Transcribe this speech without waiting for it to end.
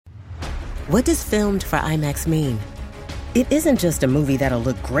What does filmed for IMAX mean? It isn't just a movie that'll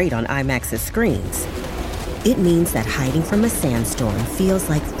look great on IMAX's screens. It means that hiding from a sandstorm feels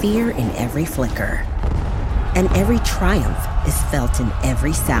like fear in every flicker. And every triumph is felt in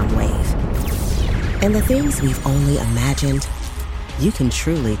every sound wave. And the things we've only imagined, you can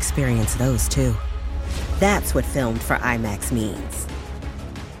truly experience those too. That's what filmed for IMAX means.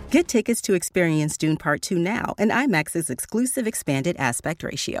 Get tickets to experience Dune Part 2 now and IMAX's exclusive expanded aspect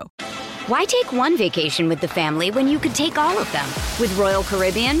ratio. Why take one vacation with the family when you could take all of them? With Royal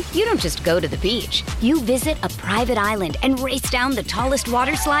Caribbean, you don't just go to the beach. You visit a private island and race down the tallest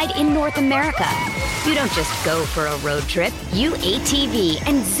water slide in North America. You don't just go for a road trip. You ATV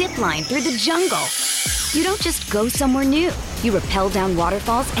and zip line through the jungle. You don't just go somewhere new. You rappel down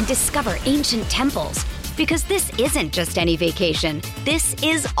waterfalls and discover ancient temples. Because this isn't just any vacation. This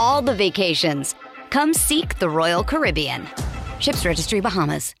is all the vacations. Come seek the Royal Caribbean. Ships Registry,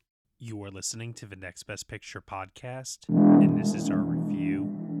 Bahamas. You are listening to the Next Best Picture podcast, and this is our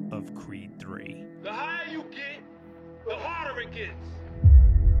review of Creed 3. The higher you get, the harder it gets.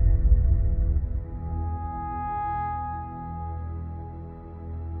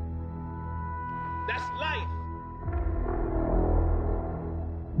 That's life.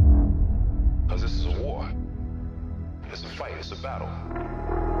 Because this is a war. It's a fight, it's a battle.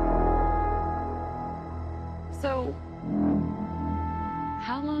 So,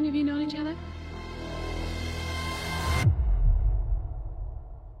 how long have you known each other?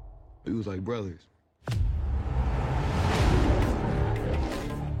 We was like brothers.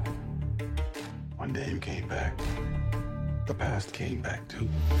 One day you came back. The past came back too.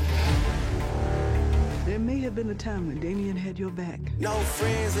 There may have been a time when Damien had your back. No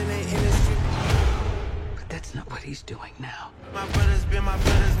friends in the industry. But that's not what he's doing now. My brothers been my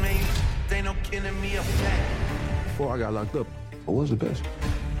brothers, man. They no killing me a fact. Before I got locked up, I was the best.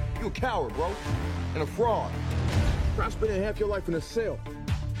 You a coward, bro. And a fraud. Try spending half your life in a cell.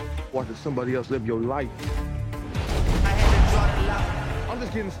 Watching somebody else live your life. I had to draw the line. I'm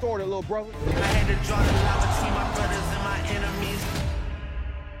just getting started, little brother. I had to draw the line between my brothers and my enemies.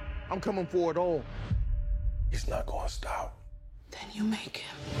 I'm coming for it all. It's not gonna stop. Then you make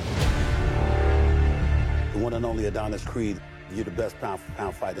him. The one and only Adonis Creed, you're the best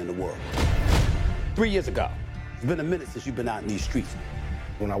pound-for-pound fighter in the world. 3 years ago, it's been a minute since you've been out in these streets.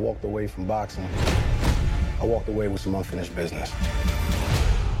 When I walked away from boxing, I walked away with some unfinished business.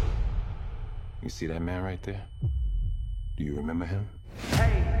 You see that man right there? Do you remember him?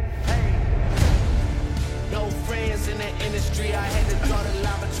 Hey. No friends in the industry. I had to draw the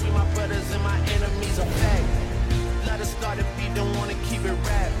line between my brothers and my enemies. A fact. Let us start the beat, don't wanna keep it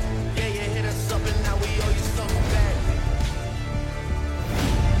rap. Yeah, you hit us up and now we owe you something back.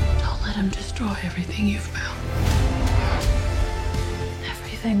 Don't let him destroy everything you've built.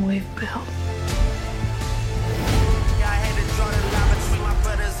 Everything we've built. Yeah, I had to draw the line between my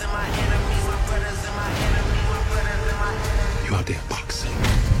brothers and my enemies. My brothers and my enemies. My brothers and my enemies. You out there boxing.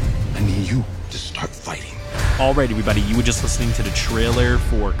 I need you to start fighting. Alright, everybody, you were just listening to the trailer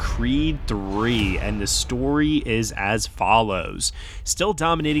for Creed 3, and the story is as follows. Still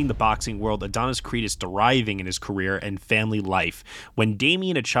dominating the boxing world, Adonis Creed is thriving in his career and family life. When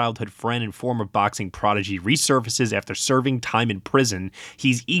Damien, a childhood friend and former boxing prodigy, resurfaces after serving time in prison,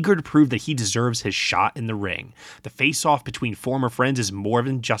 he's eager to prove that he deserves his shot in the ring. The face-off between former friends is more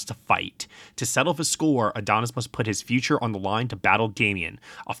than just a fight. To settle the score, Adonis must put his future on the line to battle Damien,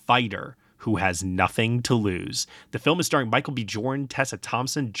 a fighter who has nothing to lose. The film is starring Michael B. Jordan, Tessa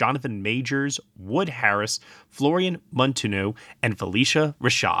Thompson, Jonathan Majors, Wood Harris, Florian Munteanu, and Felicia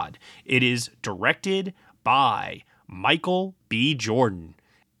Rashad. It is directed by Michael B. Jordan,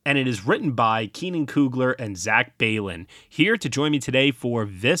 and it is written by Keenan Coogler and Zach Balin. Here to join me today for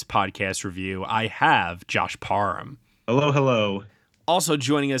this podcast review, I have Josh Parham. Hello. Also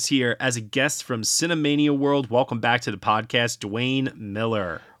joining us here as a guest from Cinemania World, welcome back to the podcast, Dwayne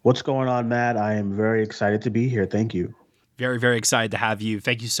Miller. What's going on, Matt? I am very excited to be here. Thank you. Very, very excited to have you.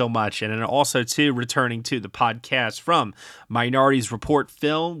 Thank you so much. And then also, too, returning to the podcast from Minorities Report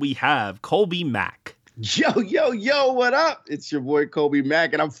Film, we have Colby Mack. Yo, what up? It's your boy Colby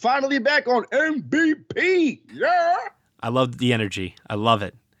Mack, and I'm finally back on MVP. Yeah. I love the energy. I love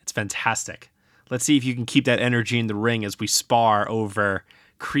it. It's fantastic. Let's see if you can keep that energy in the ring as we spar over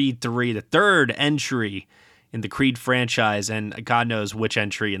Creed 3, the third entry in the Creed franchise, and God knows which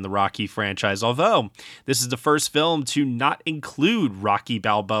entry in the Rocky franchise, although this is the first film to not include Rocky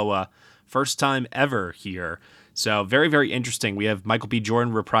Balboa. First time ever here. So very, very interesting. We have Michael B.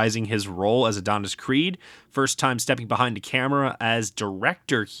 Jordan reprising his role as Adonis Creed. First time stepping behind the camera as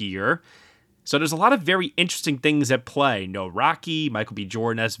director here. So there's a lot of very interesting things at play. No Rocky, Michael B.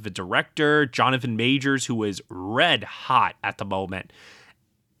 Jordan as the director, Jonathan Majors, who is red hot at the moment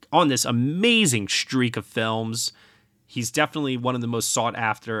on this amazing streak of films. He's definitely one of the most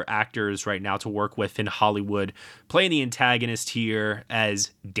sought-after actors right now to work with in Hollywood, playing the antagonist here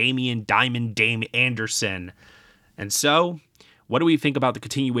as Damian Diamond Dame Anderson. And so, what do we think about the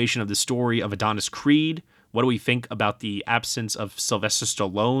continuation of the story of Adonis Creed? What do we think about the absence of Sylvester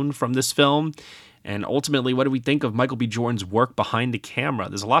Stallone from this film? And ultimately, what do we think of Michael B. Jordan's work behind the camera?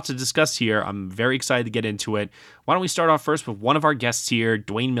 There's a lot to discuss here. I'm very excited to get into it. Why don't we start off first with one of our guests here,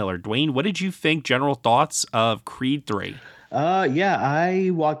 Dwayne Miller. Dwayne, what did you think, general thoughts of Creed 3? Yeah, I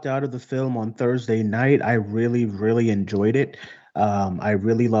walked out of the film on Thursday night. I really, really enjoyed it. I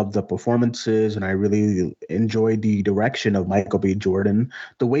really loved the performances, and I really enjoyed the direction of Michael B. Jordan.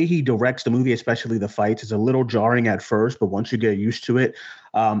 The way he directs the movie, especially the fights, is a little jarring at first, but once you get used to it,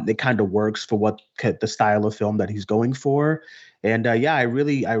 it kind of works for what the style of film that he's going for. And yeah, I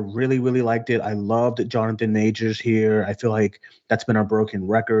really liked it. I loved Jonathan Majors here. I feel like that's been a broken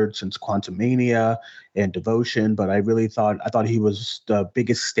record since Quantumania and Devotion, but I thought he was the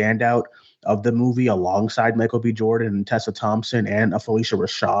biggest standout of the movie alongside Michael B. Jordan and Tessa Thompson and Felicia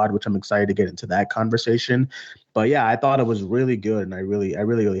Rashad, which I'm excited to get into that conversation. But yeah, I thought it was really good, and I really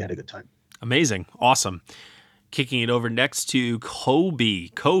had a good time. Amazing. Awesome. Kicking it over next to Kobe.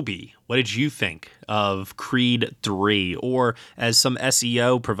 Kobe, what did you think of Creed 3? Or as some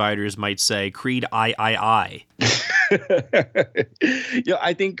SEO providers might say, Creed I.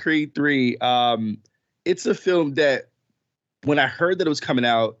 I think Creed 3, it's a film that when I heard that it was coming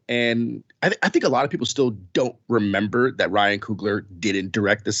out, and I think a lot of people still don't remember that Ryan Coogler didn't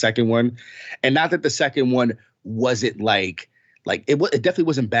direct the second one. And not that the second one wasn't it definitely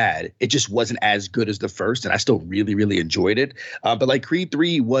wasn't bad. It just wasn't as good as the first. And I still really, really enjoyed it. But Creed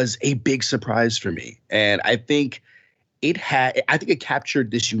 3 was a big surprise for me. And I think it captured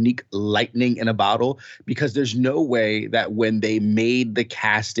this unique lightning in a bottle, because there's no way that when they made the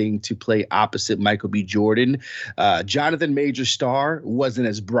casting to play opposite Michael B. Jordan, Jonathan Majors' star wasn't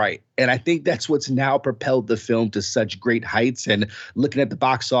as bright. And I think that's what's now propelled the film to such great heights. And looking at the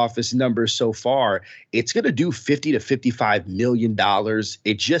box office numbers so far, it's going to do $50 to $55 million.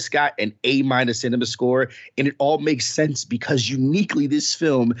 It just got an A- cinema score. And it all makes sense because uniquely this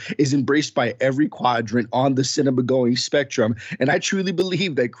film is embraced by every quadrant on the cinema-going spectrum. And I truly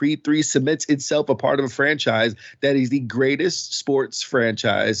believe that Creed 3 cements itself a part of a franchise that is the greatest sports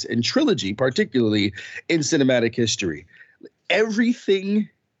franchise and trilogy, particularly in cinematic history. Everything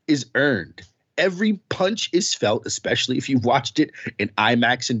is earned. Every punch is felt, especially if you've watched it in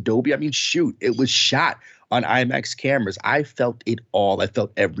IMAX and Dolby. I mean, shoot, it was shot on IMAX cameras. I felt it all. I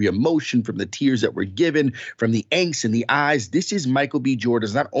felt every emotion, from the tears that were given, from the angst in the eyes. This is Michael B.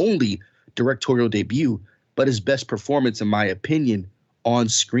 Jordan's not only directorial debut, but his best performance, in my opinion, on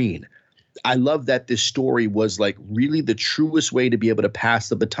screen. I love that this story was really the truest way to be able to pass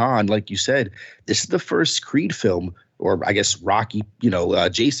the baton. Like you said, this is the first Creed film, or I guess Rocky,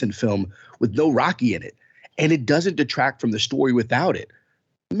 Jason film with no Rocky in it. And it doesn't detract from the story without it.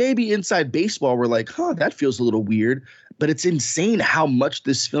 Maybe inside baseball, we're like, that feels a little weird, but it's insane how much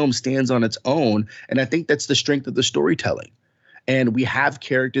this film stands on its own. And I think that's the strength of the storytelling. And we have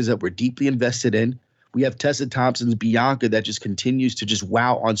characters that we're deeply invested in. We have Tessa Thompson's Bianca that just continues to just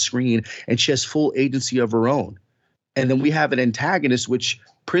wow on screen, and she has full agency of her own. And then we have an antagonist, which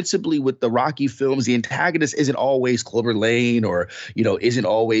principally with the Rocky films, the antagonist isn't always Clover Lane or, isn't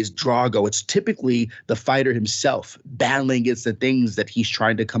always Drago. It's typically the fighter himself battling against the things that he's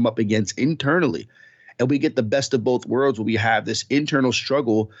trying to come up against internally. And we get the best of both worlds where we have this internal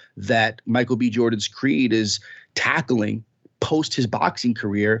struggle that Michael B. Jordan's Creed is tackling post his boxing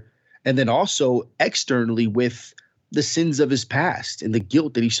career, and then also externally with the sins of his past and the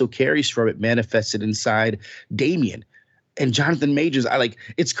guilt that he still carries from it manifested inside Damian. And Jonathan Majors,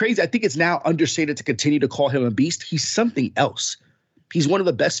 it's crazy. I think it's now understated to continue to call him a beast. He's something else. He's one of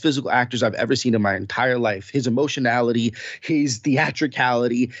the best physical actors I've ever seen in my entire life. His emotionality, his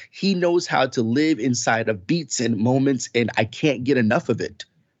theatricality, he knows how to live inside of beats and moments, and I can't get enough of it.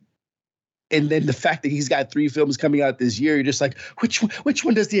 And then the fact that he's got 3 films coming out this year, you're just like, which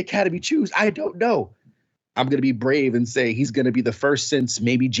one does the Academy choose? I don't know. I'm going to be brave and say he's going to be the first since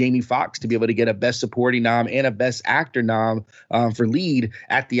maybe Jamie Foxx to be able to get a Best Supporting nom and a Best Actor nom for lead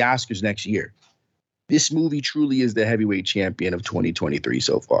at the Oscars next year. This movie truly is the heavyweight champion of 2023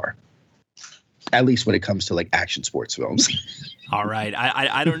 so far, at least when it comes to action sports films. All right.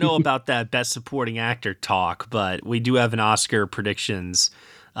 I don't know about that Best Supporting Actor talk, but we do have an Oscar predictions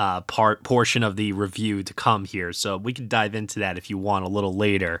portion of the review to come here, so we can dive into that if you want a little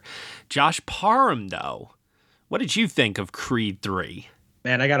later. Josh Parham, though, what did you think of Creed 3?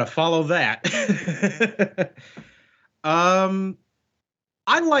 Man, I gotta follow that.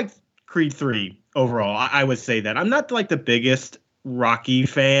 I liked Creed 3 overall. I would say that. I'm not like the biggest Rocky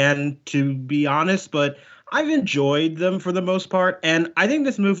fan, to be honest, but I've enjoyed them for the most part, and I think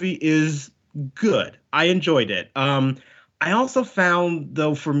this movie is good. I enjoyed it. I also found,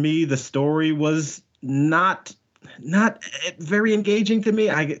 though, for me, the story was not very engaging to me.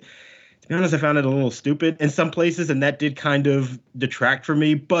 To be honest, I found it a little stupid in some places, and that did kind of detract for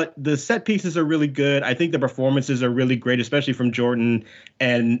me. But the set pieces are really good. I think the performances are really great, especially from Jordan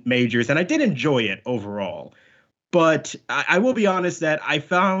and Majors, and I did enjoy it overall. But I will be honest that I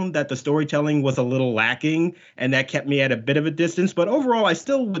found that the storytelling was a little lacking, and that kept me at a bit of a distance. But overall, I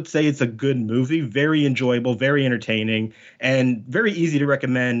still would say it's a good movie, very enjoyable, very entertaining, and very easy to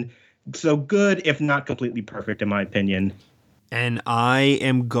recommend. So good, if not completely perfect, in my opinion. And I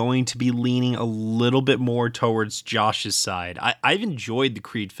am going to be leaning a little bit more towards Josh's side. I've enjoyed the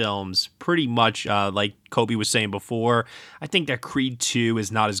Creed films pretty much, like Kobe was saying before. I think that Creed 2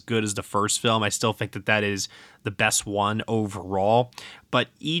 is not as good as the first film. I still think that is the best one overall. But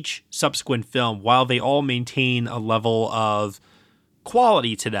each subsequent film, while they all maintain a level of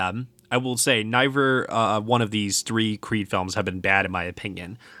quality to them, I will say neither one of these three Creed films have been bad in my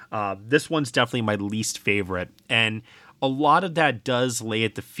opinion. This one's definitely my least favorite. And a lot of that does lay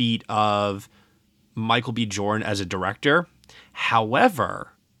at the feet of Michael B. Jordan as a director.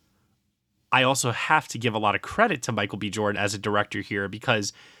 However, I also have to give a lot of credit to Michael B. Jordan as a director here,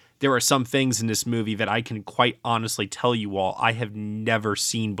 because there are some things in this movie that I can quite honestly tell you all I have never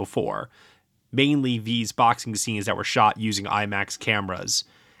seen before. Mainly these boxing scenes that were shot using IMAX cameras.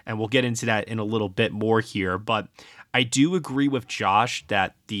 And we'll get into that in a little bit more here. But I do agree with Josh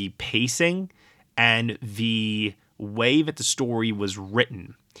that the pacing and the way that the story was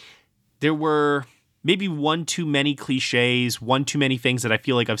written, there were maybe one too many cliches, one too many things that I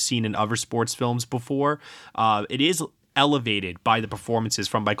feel like I've seen in other sports films before. It is elevated by the performances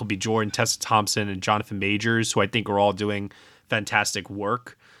from Michael B. Jordan, Tessa Thompson, and Jonathan Majors, who I think are all doing fantastic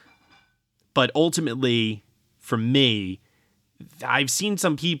work. But ultimately, for me, I've seen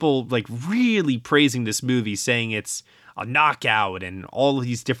some people like really praising this movie, saying it's a knockout and all of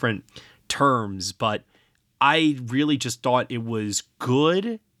these different terms, but I really just thought it was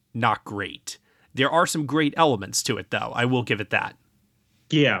good, not great. There are some great elements to it, though. I will give it that.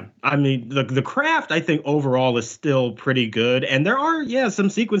 Yeah, I mean, the craft, I think, overall is still pretty good. And there are, some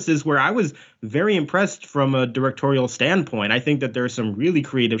sequences where I was very impressed from a directorial standpoint. I think that there are some really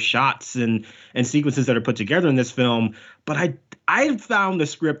creative shots and sequences that are put together in this film. But I found the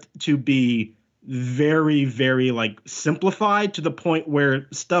script to be very, very, simplified to the point where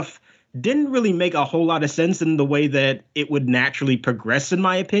stuff didn't really make a whole lot of sense in the way that it would naturally progress, in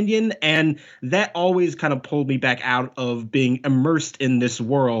my opinion. And that always kind of pulled me back out of being immersed in this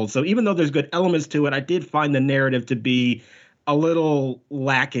world. So even though there's good elements to it, I did find the narrative to be a little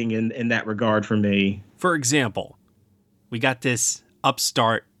lacking in that regard for me. For example, we got this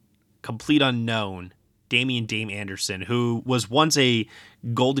upstart, complete unknown, Damian Dame Anderson, who was once a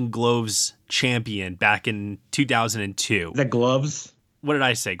Golden Globes champion back in 2002. The gloves? What did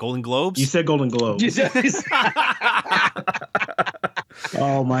I say? Golden Globes? You said Golden Globes.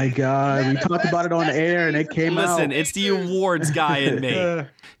 Oh my God. We talked about it on air and it came out. Listen, it's the awards guy in me.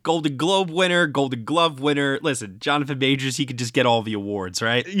 Golden Globe winner, Golden Glove winner. Listen, Jonathan Majors, he could just get all the awards,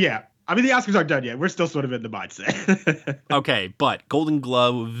 right? Yeah. I mean, the Oscars aren't done yet. We're still sort of in the mindset. Okay, but Golden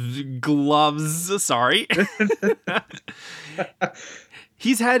Gloves, sorry.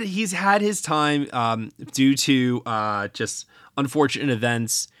 He's had his time due to just unfortunate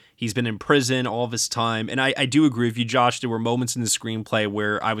events. He's been in prison all of his time. And I do agree with you, Josh. There were moments in the screenplay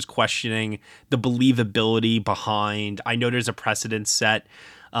where I was questioning the believability behind. I know there's a precedent set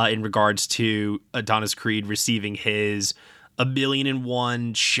in regards to Adonis Creed receiving his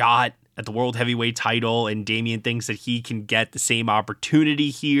 1,000,001 shot at the world heavyweight title. And Damian thinks that he can get the same opportunity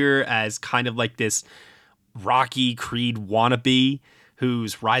here as kind of like this Rocky Creed wannabe,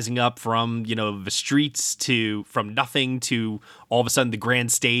 who's rising up from, the streets from nothing to all of a sudden the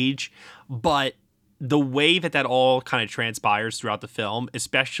grand stage. But the way that all kind of transpires throughout the film,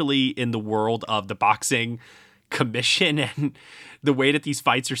 especially in the world of the boxing commission and the way that these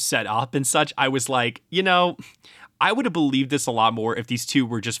fights are set up and such, I was like, I would have believed this a lot more if these two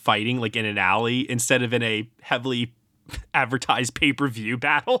were just fighting like in an alley instead of in a heavily advertised pay-per-view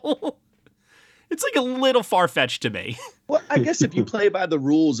battle. It's like a little far-fetched to me. Well, I guess if you play by the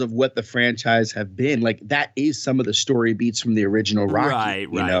rules of what the franchise have been, like that is some of the story beats from the original Rocky, right.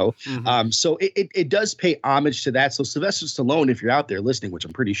 You know? Mm-hmm. So it does pay homage to that. So Sylvester Stallone, if you're out there listening, which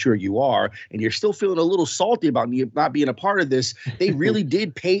I'm pretty sure you are, and you're still feeling a little salty about not being a part of this, they really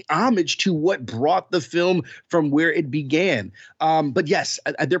did pay homage to what brought the film from where it began. But yes,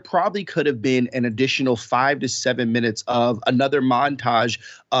 there probably could have been an additional 5 to 7 minutes of another montage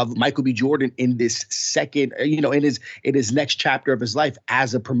of Michael B. Jordan in this second, in his next chapter of his life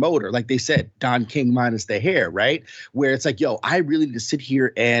as a promoter. Like they said, Don King minus the hair, right? Where it's like, yo, I really need to sit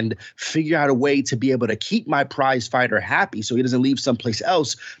here and figure out a way to be able to keep my prize fighter happy so he doesn't leave someplace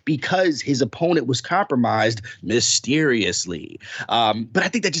else because his opponent was compromised mysteriously. But I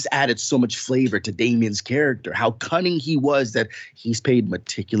think that just added so much flavor to Damien's character, how cunning he was, that he's paid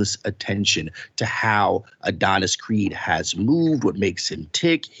meticulous attention to how Adonis Creed has moved, what makes him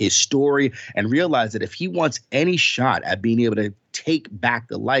tick, his story, and realize that if he wants any shot at being able to take back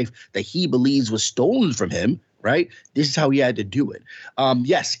the life that he believes was stolen from him, right? This is how he had to do it.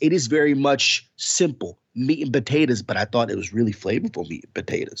 Yes, it is very much simple. Meat and potatoes, but I thought it was really flavorful meat and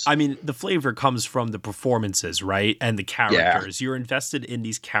potatoes. I mean, the flavor comes from the performances, right? And the characters. Yeah. You're invested in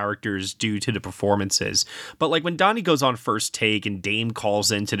these characters due to the performances. But like when Donnie goes on First Take and Dame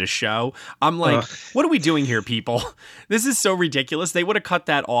calls into the show, I'm like, what are we doing here, people? This is so ridiculous. They would have cut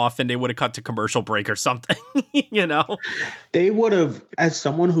that off and they would have cut to commercial break or something, you know? They would have, as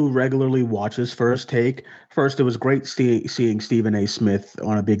someone who regularly watches First Take, first, it was great seeing Stephen A. Smith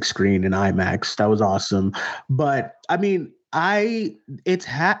on a big screen in IMAX. That was awesome. But I mean,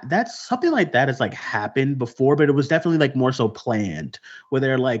 that's something like that has like happened before, but it was definitely like more so planned, where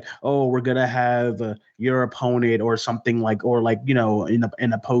they're like, oh, we're gonna have your opponent or something like, or like, you know,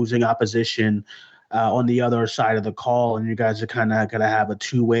 in opposing opposition on the other side of the call, and you guys are kind of gonna have a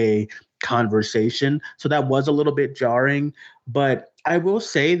two-way conversation. So that was a little bit jarring, but I will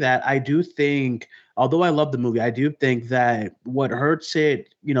say that I do think, although I love the movie, I do think that what hurts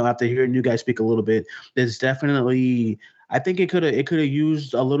it, you know, after hearing you guys speak a little bit, is definitely, I think it could have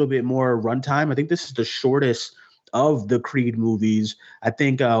used a little bit more runtime. I think this is the shortest of the Creed movies. I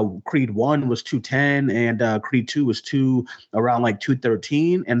think Creed 1 was 210 and Creed 2 was around like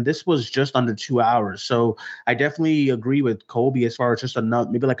 213, and this was just under 2 hours. So I definitely agree with Colby as far as just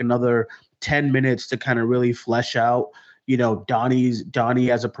another 10 minutes to kind of really flesh out, you know,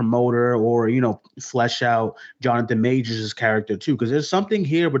 Donnie as a promoter, or, you know, flesh out Jonathan Majors' character too. Because there's something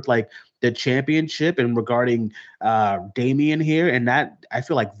here with like the championship and regarding Damien here, and that I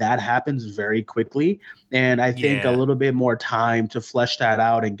feel like that happens very quickly. And I think a little bit more time to flesh that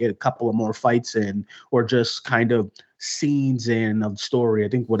out and get a couple of more fights in, or just kind of scenes in of story, I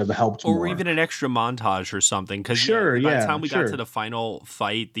think would have helped or more. Even an extra montage or something, because by the time we got to the final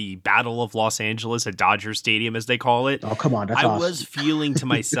fight, the Battle of Los Angeles at Dodger Stadium, as they call it, oh come on, that's awesome. Was feeling to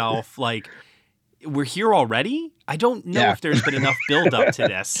myself like, we're here already? I don't know if there's been enough build up to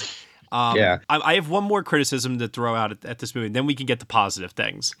this. I have one more criticism to throw out at this movie, and then we can get to positive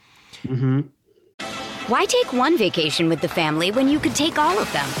things. Mm-hmm. Why take one vacation with the family when you could take all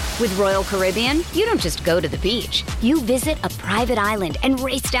of them? With Royal Caribbean, you don't just go to the beach. You visit a private island and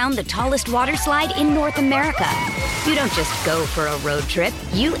race down the tallest water slide in North America. You don't just go for a road trip.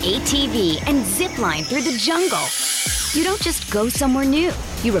 You ATV and zip line through the jungle. You don't just go somewhere new.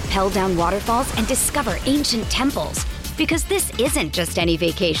 You rappel down waterfalls and discover ancient temples. Because this isn't just any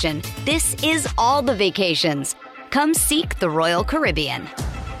vacation. This is all the vacations. Come seek the Royal Caribbean.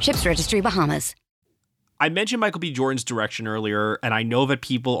 Ships Registry, Bahamas. I mentioned Michael B. Jordan's direction earlier, and I know that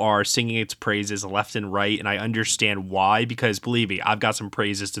people are singing its praises left and right, and I understand why, because believe me, I've got some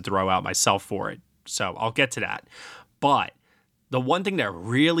praises to throw out myself for it. So I'll get to that. But the one thing that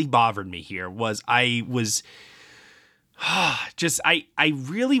really bothered me here was I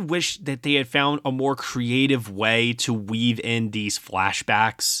really wish that they had found a more creative way to weave in these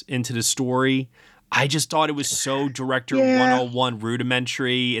flashbacks into the story. I just thought it was so director 101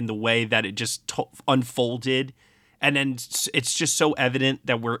 rudimentary in the way that it just unfolded. And then it's just so evident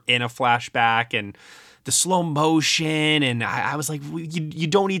that we're in a flashback and the slow motion. And I was like, you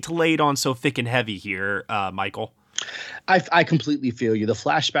don't need to lay it on so thick and heavy here, Michael. I completely feel you. The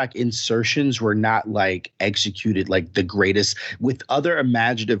flashback insertions were not like executed like the greatest, with other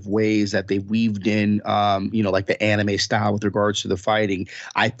imaginative ways that they weaved in, like the anime style with regards to the fighting.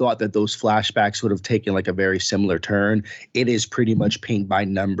 I thought that those flashbacks would have taken like a very similar turn. It is pretty much paint by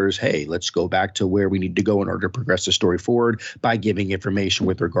numbers. Hey, let's go back to where we need to go in order to progress the story forward by giving information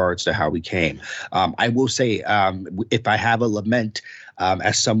with regards to how we came. I will say, if I have a lament,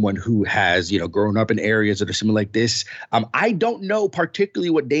 as someone who has, grown up in areas that are similar like this, I don't know particularly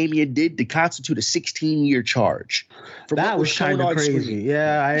what Damien did to constitute a 16-year charge. That was kind of crazy. Screen.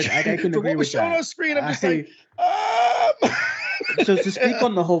 Yeah, I can agree with that. Shown on screen, I'm just like, So to speak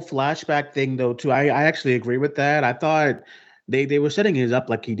on the whole flashback thing, though, too, I actually agree with that. I thought they were setting it up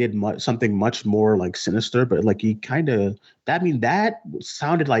like he did something much more like sinister, but like he kind of that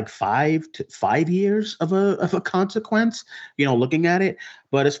sounded like 5 years of a consequence, looking at it.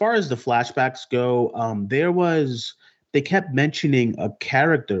 But as far as the flashbacks go, they kept mentioning a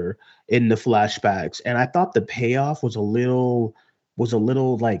character in the flashbacks, and I thought the payoff was a little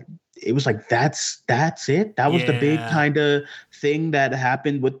like, it was like that's it. That was the big kind of thing that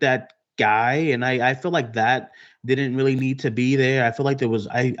happened with that guy, and I feel like that didn't really need to be there. I feel like there was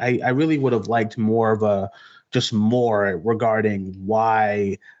I really would have liked more regarding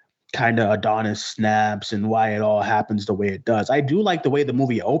why kind of Adonis snaps and why it all happens the way it does. I do like the way the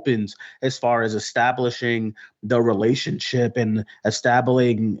movie opens as far as establishing the relationship and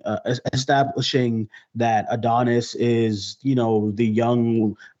establishing that Adonis is, the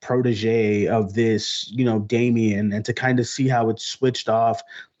young protege of this, Damien, and to kind of see how it's switched off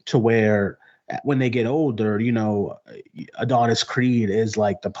to where when they get older, Adonis Creed is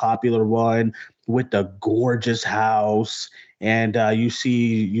like the popular one with the gorgeous house. And you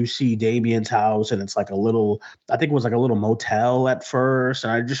see Damien's house, and it's like I think it was like a little motel at first.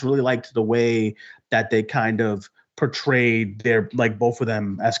 And I just really liked the way that they kind of portrayed their, like, both of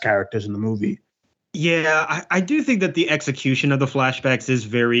them as characters in the movie. Yeah, I do think that the execution of the flashbacks is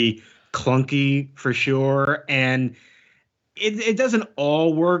very clunky for sure. And it doesn't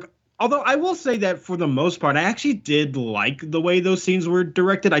all work. Although I will say that for the most part, I actually did like the way those scenes were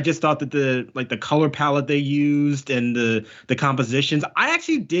directed. I just thought that the color palette they used and the compositions, I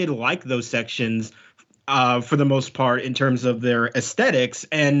actually did like those sections for the most part in terms of their aesthetics.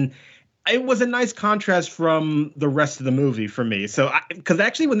 And it was a nice contrast from the rest of the movie for me. So, because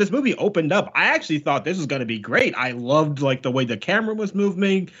actually when this movie opened up, I actually thought this was going to be great. I loved like the way the camera was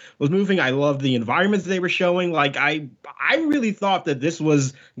moving. I loved the environments they were showing. Like I really thought that this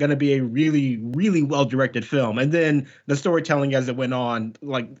was going to be a really, really well directed film. And then the storytelling as it went on,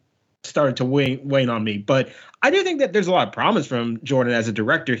 like, started to wane on me. But I do think that there's a lot of promise from Jordan as a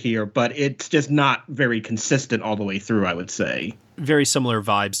director here, but it's just not very consistent all the way through, I would say. Very similar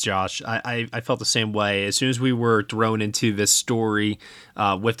vibes, Josh. I felt the same way. As soon as we were thrown into this story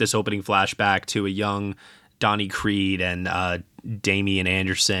with this opening flashback to a young Donnie Creed and Damian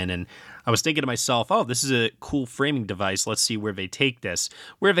Anderson, and I was thinking to myself, oh, this is a cool framing device. Let's see where they take this.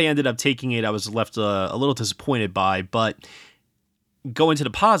 Where they ended up taking it, I was left a little disappointed by, but go into the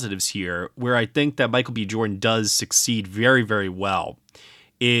positives here, where I think that Michael B. Jordan does succeed very, very well,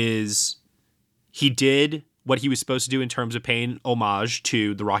 is he did what he was supposed to do in terms of paying homage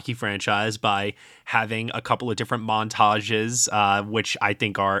to the Rocky franchise by having a couple of different montages, which I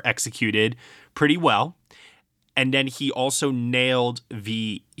think are executed pretty well. And then he also nailed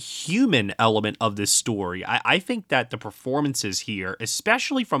the human element of this story. I think that the performances here,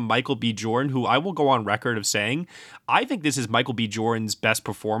 especially from Michael B. Jordan, who I will go on record of saying, I think this is Michael B. Jordan's best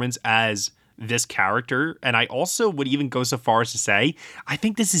performance as this character. And I also would even go so far as to say, I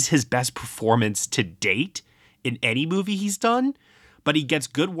think this is his best performance to date in any movie he's done. But he gets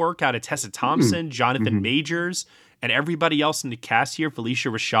good work out of Tessa Thompson, Jonathan Majors, and everybody else in the cast here, Felicia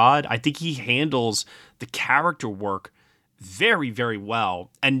Rashad. I think he handles the character work very, very well.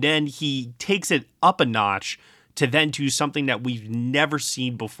 And then he takes it up a notch to then do something that we've never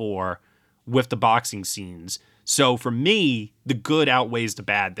seen before with the boxing scenes. So for me, the good outweighs the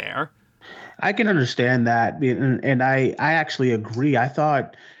bad there. I can understand that. And I actually agree. I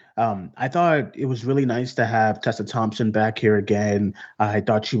thought it was really nice to have Tessa Thompson back here again. I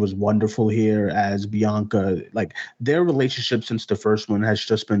thought she was wonderful here as Bianca. Like, their relationship since the first one has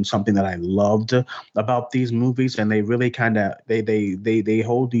just been something that I loved about these movies, and they really kind of they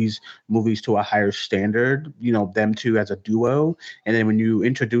hold these movies to a higher standard. Them two as a duo, and then when you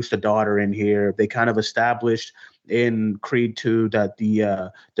introduce the daughter in here, they kind of established in Creed 2 that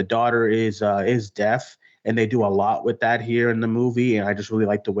the daughter is deaf. And they do a lot with that here in the movie, and I just really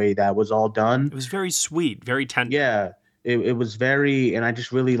like the way that was all done. It was very sweet, very tender. Yeah, it was very, and I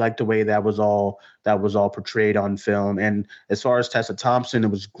just really liked the way that was all portrayed on film. And as far as Tessa Thompson,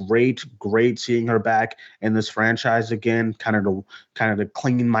 it was great seeing her back in this franchise again, kind of to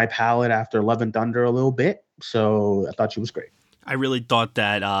clean my palate after Love and Thunder a little bit. So I thought she was great. I really thought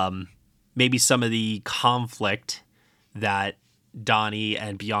that maybe some of the conflict that Donnie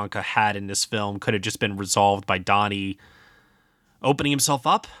and Bianca had in this film could have just been resolved by Donnie opening himself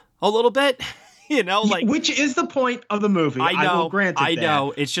up a little bit, You know, like which is the point of the movie. I know, I will grant it I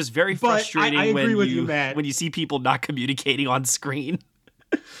know. It's just very frustrating I agree with you, Matt. When you see people not communicating on screen,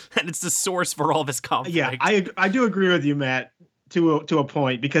 and it's the source for all this conflict. Yeah, I do agree with you, Matt, to a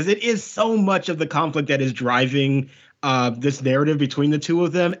point, because it is so much of the conflict that is driving this narrative between the two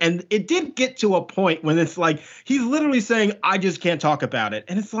of them. And it did get to a point when it's like he's literally saying, "I just can't talk about it,"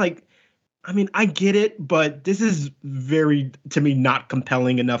 and it's like, I mean, I get it, but this is very, to me, not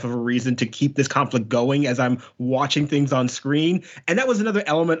compelling enough of a reason to keep this conflict going as I'm watching things on screen. And that was another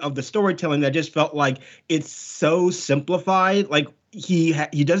element of the storytelling that just felt like it's so simplified. Like he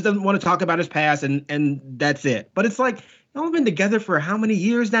just doesn't want to talk about his past, and that's it. But it's like, y'all have been together for how many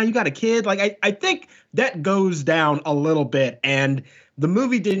years now? You got a kid. Like I think that goes down a little bit, and the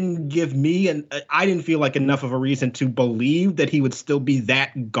movie didn't give me, and I didn't feel like enough of a reason to believe that he would still be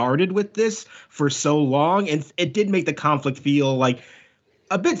that guarded with this for so long. And it did make the conflict feel like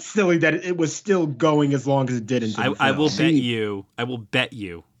a bit silly that it was still going as long as it did. I will bet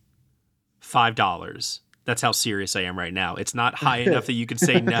you $5. That's how serious I am right now. It's not high enough that you could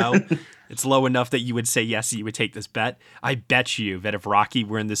say no. It's low enough that you would say yes, you would take this bet. I bet you that if Rocky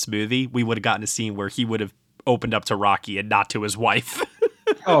were in this movie, we would have gotten a scene where he would have opened up to Rocky and not to his wife.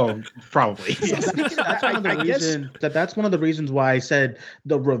 Oh, probably. That's one of the reasons why I said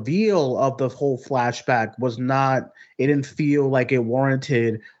the reveal of the whole flashback was not, it didn't feel like it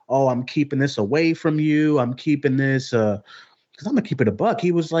warranted, oh, I'm keeping this away from you. I'm keeping this, because I'm going to keep it a buck.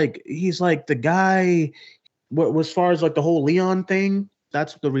 He's like the guy, as far as like the whole Leon thing,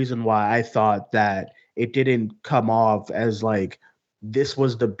 that's the reason why I thought that it didn't come off as like, this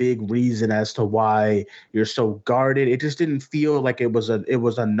was the big reason as to why you're so guarded. It just didn't feel like it was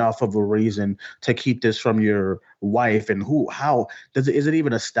enough of a reason to keep this from your wife. And is it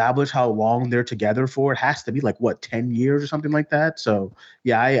even established how long they're together for? It has to be like 10 years or something like that. So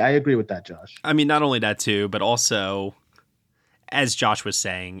yeah, I agree with that, Josh. I mean, not only that too, but also, as Josh was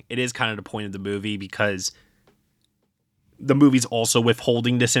saying, it is kind of the point of the movie because the movie's also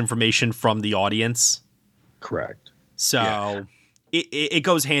withholding this information from the audience. Correct. So yeah. It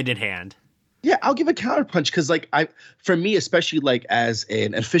goes hand in hand. Yeah, I'll give a counterpunch because, for me, especially as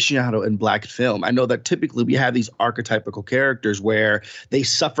an aficionado in Black film, I know that typically we have these archetypical characters where they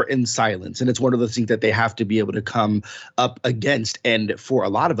suffer in silence, and it's one of those things that they have to be able to come up against. And for a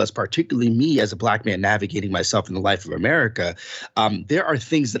lot of us, particularly me as a Black man navigating myself in the life of America, there are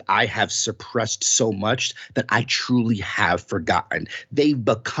things that I have suppressed so much that I truly have forgotten. They've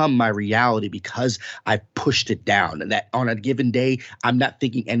become my reality because I've pushed it down, and that on a given day, I'm not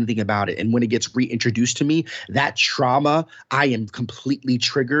thinking anything about it. And when it gets reintroduced to me, that trauma, I am completely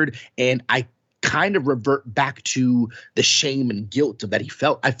triggered, and I kind of revert back to the shame and guilt that he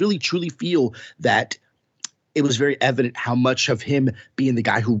felt. I really truly feel that it was very evident how much of him being the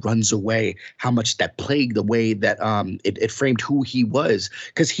guy who runs away, how much that plagued the way that it framed who he was.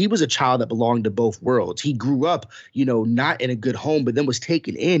 Because he was a child that belonged to both worlds. He grew up, not in a good home, but then was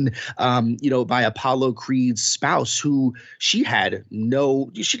taken in, by Apollo Creed's spouse, who she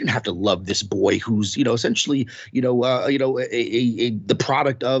didn't have to love this boy who's, essentially, the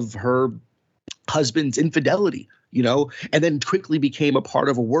product of her husband's infidelity. And then quickly became a part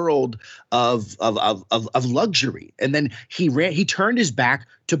of a world of luxury. And then he turned his back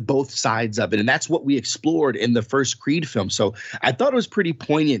to both sides of it. And that's what we explored in the first Creed film. So I thought it was pretty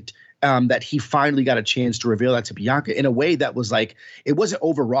poignant that he finally got a chance to reveal that to Bianca in a way that was it wasn't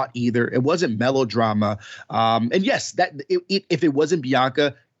overwrought either. It wasn't melodrama. And yes, if it wasn't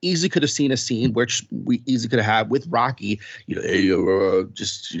Bianca, easily could have seen a scene which we easily could have with Rocky, hey, you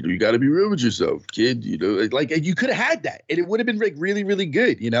got to be real with yourself, kid. You could have had that, and it would have been really, really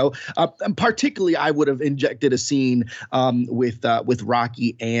good. And particularly, I would have injected a scene with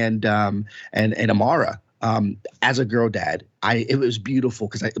Rocky and Amara. As a girl dad, it was beautiful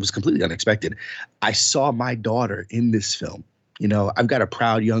because it was completely unexpected. I saw my daughter in this film. I've got a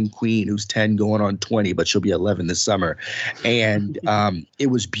proud young queen who's 10 going on 20, but she'll be 11 this summer. And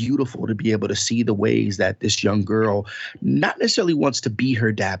it was beautiful to be able to see the ways that this young girl not necessarily wants to be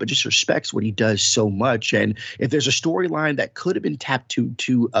her dad, but just respects what he does so much. And if there's a storyline that could have been tapped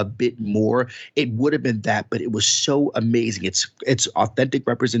to a bit more, it would have been that. But it was so amazing. It's authentic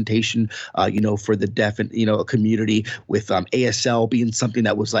representation, for the deaf and, community, with ASL being something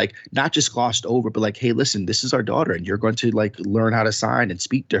that was not just glossed over, but hey, listen, this is our daughter, and you're going to learn how to sign and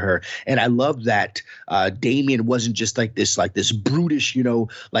speak to her. And I love that Damian wasn't just like this brutish,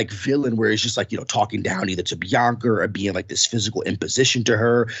 like villain where he's just like, talking down either to Bianca or being like this physical imposition to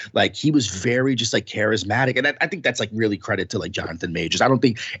her. Like he was very just like charismatic. And I think that's like really credit to like Jonathan Majors. I don't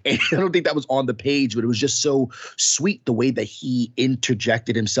think that was on the page, but it was just so sweet the way that he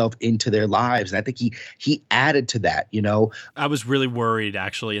interjected himself into their lives. And I think he added to that, I was really worried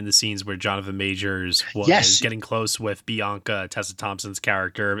actually in the scenes where Jonathan Majors was getting close with Bianca, Tessa Thompson's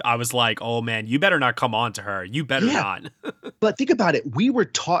character. I was like, oh man, you better not come on to her. You better not. But think about it. We were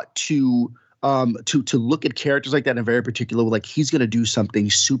taught to look at characters like that in a very particular way, like he's going to do something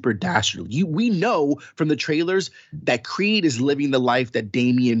super dastardly. We know from the trailers that Creed is living the life that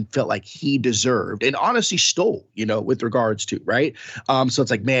Damian felt like he deserved and honestly stole, with regards to, right? So it's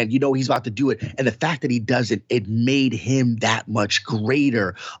like, man, he's about to do it. And the fact that he doesn't, it made him that much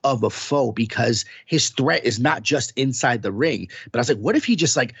greater of a foe because his threat is not just inside the ring. But I was like, what if he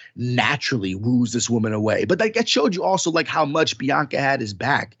just like naturally woos this woman away? But like that showed you also like how much Bianca had his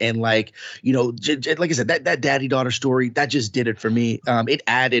back and like, like I said, that daddy-daughter story, that just did it for me. It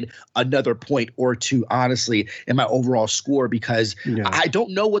added another point or two, honestly, in my overall score because I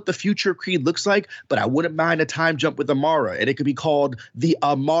don't know what the future of Creed looks like, but I wouldn't mind a time jump with Amara, and it could be called The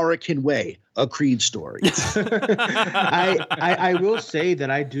American Way, a Creed story. I will say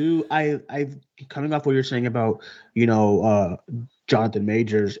that I've coming off what you're saying about, Jonathan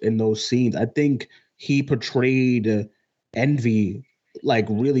Majors in those scenes, I think he portrayed envy like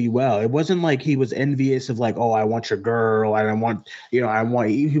really well. It wasn't like he was envious of like, oh, I want your girl. I don't want,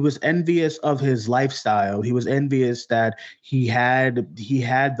 he was envious of his lifestyle. He was envious that he had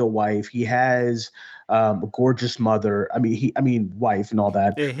the wife. He has a gorgeous mother. Wife and all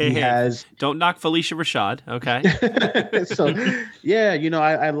that. Hey, don't knock Felicia Rashad. Okay. So yeah,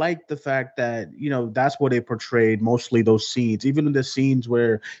 I like the fact that, that's what they portrayed mostly those scenes, even in the scenes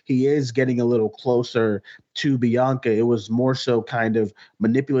where he is getting a little closer to Bianca, it was more so kind of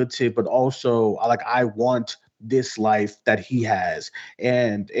manipulative, but also like, I want this life that he has.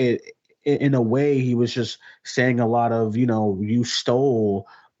 And in a way, he was just saying a lot of, you stole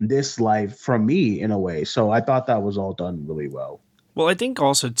this life from me in a way. So I thought that was all done really well. Well, I think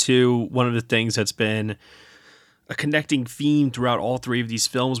also too, one of the things that's been a connecting theme throughout all three of these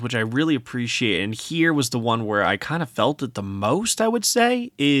films, which I really appreciate, and here was the one where I kind of felt it the most, I would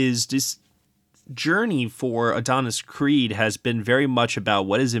say, is this journey for Adonis Creed has been very much about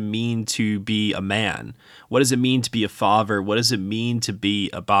what does it mean to be a man? What does it mean to be a father? What does it mean to be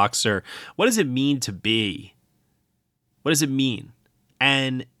a boxer? What does it mean to be? What does it mean?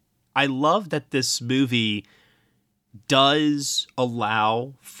 And I love that this movie does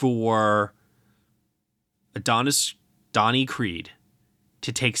allow for Donnie Creed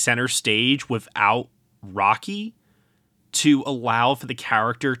to take center stage without Rocky, to allow for the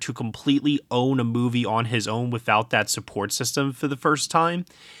character to completely own a movie on his own without that support system for the first time.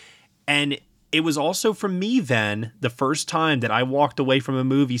 And it was also for me then the first time that I walked away from a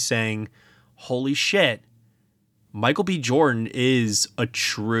movie saying, holy shit, Michael B. Jordan is a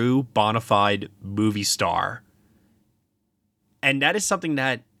true bona fide movie star. And that is something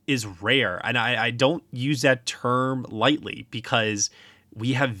that is rare. And I don't use that term lightly because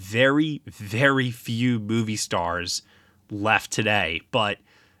we have very, very few movie stars left today. But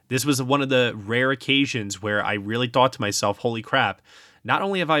this was one of the rare occasions where I really thought to myself, holy crap, not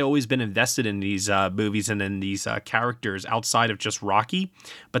only have I always been invested in these movies and in these characters outside of just Rocky,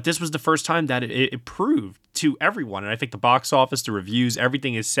 but this was the first time that it proved to everyone. And I think the box office, the reviews,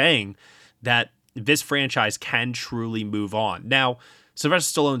 everything is saying that this franchise can truly move on. Now,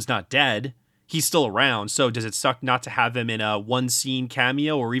 Sylvester Stallone's not dead. He's still around. So does it suck not to have him in a one scene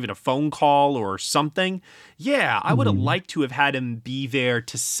cameo or even a phone call or something? Yeah, I would have liked to have had him be there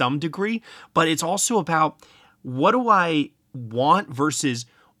to some degree, but it's also about what do I want versus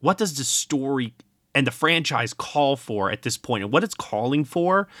what does the story and the franchise call for at this point. And what it's calling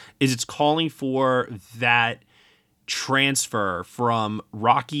for is it's calling for that transfer from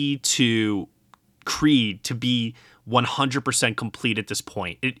Rocky to Creed to be 100% complete at this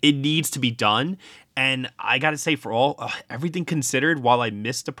point. It needs to be done. And I got to say, for everything considered, while I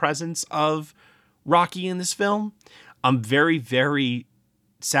missed the presence of Rocky in this film, I'm very, very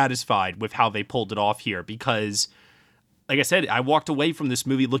satisfied with how they pulled it off here because, like I said, I walked away from this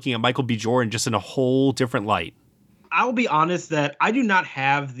movie looking at Michael B. Jordan just in a whole different light. I'll be honest that I do not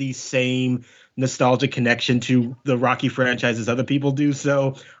have the same nostalgic connection to the Rocky franchise as other people do.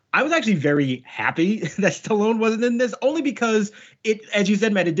 So I was actually very happy that Stallone wasn't in this, only because it, as you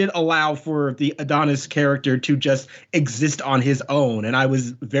said, Matt, it did allow for the Adonis character to just exist on his own. And I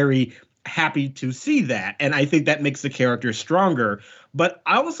was very happy to see that. And I think that makes the character stronger. But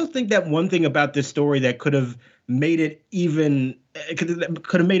I also think that one thing about this story that could have made it hit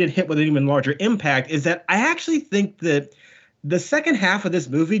with an even larger impact is that I actually think that the second half of this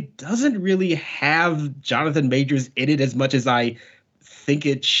movie doesn't really have Jonathan Majors in it as much as I think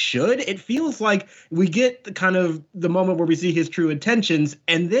it should. It feels like we get the moment where we see his true intentions,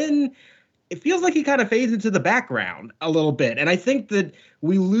 and then it feels like he kind of fades into the background a little bit. And I think that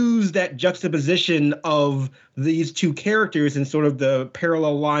we lose that juxtaposition of these two characters and sort of the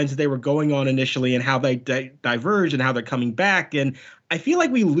parallel lines that they were going on initially and how they diverge and how they're coming back. And I feel like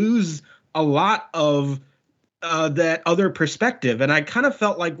we lose a lot of that other perspective. And I kind of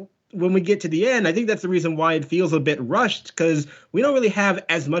felt like when we get to the end, I think that's the reason why it feels a bit rushed, because we don't really have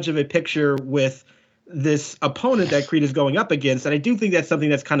as much of a picture with this opponent that Creed is going up against. And I do think that's something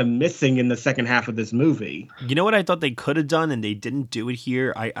that's kind of missing in the second half of this movie. You know what I thought they could have done and they didn't do it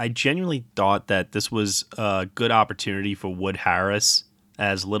here? I genuinely thought that this was a good opportunity for Wood Harris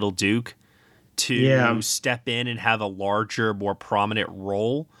as Little Duke to step in and have a larger, more prominent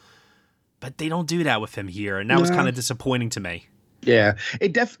role. But they don't do that with him here. And that was kind of disappointing to me. Yeah,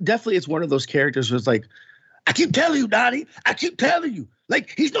 it definitely is one of those characters where it's like, I keep telling you, Donnie, I keep telling you,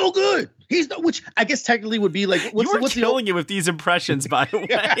 like, he's no good. He's no, which I guess technically would be like, what's killing you with these impressions, by the way.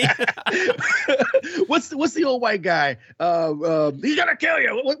 what's the old white guy? He's gonna kill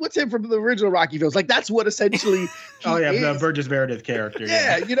you. What's him from the original Rocky films? Like, that's what essentially. The Burgess Meredith character.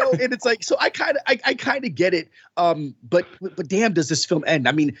 Yeah, and it's like, so I kind of get it. But damn, does this film end?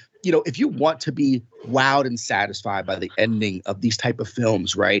 I mean, if you want to be wowed and satisfied by the ending of these type of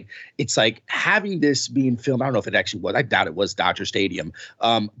films, right? It's like having this being filmed. I don't know if it actually was. I doubt it was Dodger Stadium.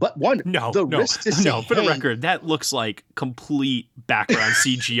 But risk to say, for the record, that looks like complete background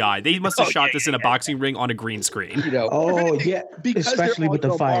CGI. They must have shot this in a boxing ring on a green screen. Because especially with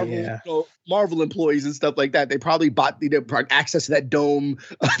the fight. Marvel employees and stuff like that. They probably bought access to that dome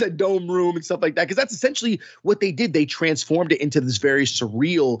room and stuff like that. Because that's essentially what they did. They transformed it into this very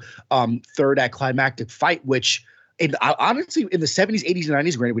surreal third act climactic fight, which honestly, in the 70s, 80s, and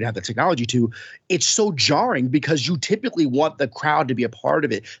 90s, granted, we'd have the technology too. It's so jarring because you typically want the crowd to be a part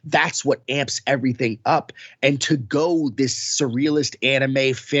of it. That's what amps everything up. And to go this surrealist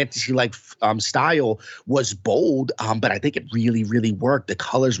anime fantasy-like style was bold, but I think it really, really worked. The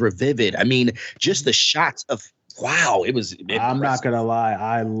colors were vivid. I mean, just the shots of wow, it was. I'm not gonna lie,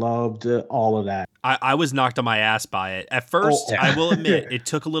 I loved all of that. I was knocked on my ass by it. At first, I will admit, it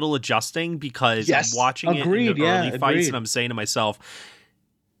took a little adjusting because I'm watching it in the early fights and I'm saying to myself,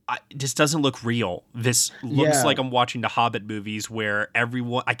 this doesn't look real. This looks like I'm watching the Hobbit movies where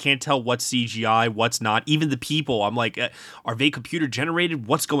everyone, I can't tell what's CGI, what's not. Even the people, I'm like, are they computer generated?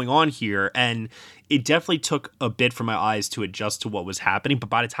 What's going on here? And it definitely took a bit for my eyes to adjust to what was happening. But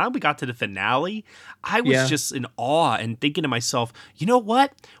by the time we got to the finale, I was just in awe and thinking to myself, you know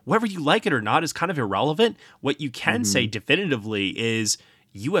what? Whether you like it or not is kind of irrelevant. What you can say definitively is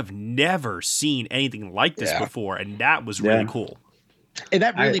you have never seen anything like this before. And that was really cool. And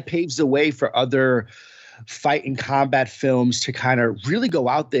that really paves the way for other fight and combat films to kind of really go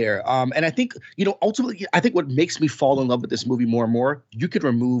out there. And I think, ultimately, I think what makes me fall in love with this movie more and more, you could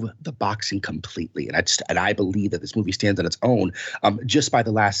remove the boxing completely. And I believe that this movie stands on its own just by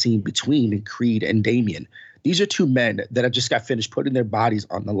the last scene between Creed and Damien. These are two men that have just got finished putting their bodies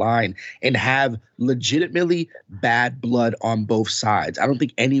on the line and have legitimately bad blood on both sides. I don't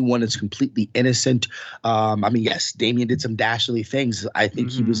think anyone is completely innocent. I mean, yes, Damien did some dastardly things. I think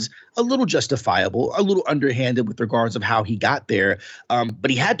he was a little justifiable, a little underhanded with regards of how he got there.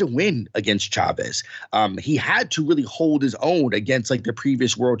 But he had to win against Chavez. He had to really hold his own against like the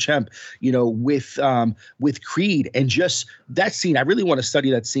previous world champ, with Creed. And just that scene, I really want to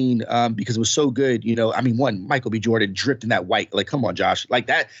study that scene because it was so good. I mean, Michael B. Jordan dripped in that white. Like, come on, Josh. Like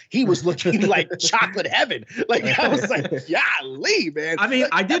that, he was looking like chocolate heaven. Like, I was like, golly, man. I mean,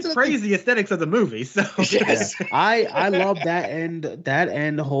 I did praise the aesthetics of the movie. So yes, I love that end.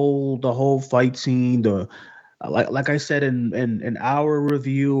 The whole fight scene. Like I said in our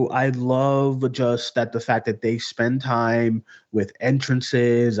review, I love just that the fact that they spend time with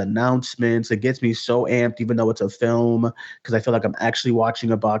entrances, announcements. It gets me so amped, even though it's a film, because I feel like I'm actually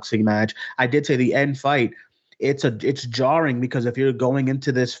watching a boxing match. I did say the end fight. It's jarring because if you're going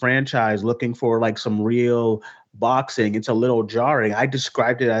into this franchise looking for like some real boxing, it's a little jarring. I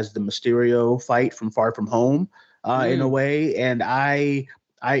described it as the Mysterio fight from Far From Home in a way, and I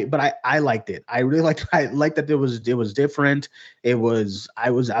I liked it. I really liked. I liked that it was different. I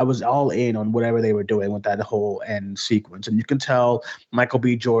was all in on whatever they were doing with that whole end sequence, and you can tell Michael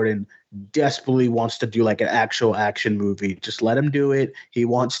B. Jordan desperately wants to do like an actual action movie. Just let him do it. He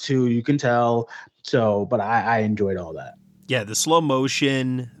wants to. You can tell. So, but I enjoyed all that. Yeah, the slow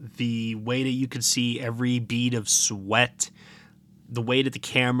motion, the way that you could see every bead of sweat, the way that the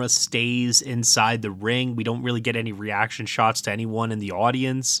camera stays inside the ring. We don't really get any reaction shots to anyone in the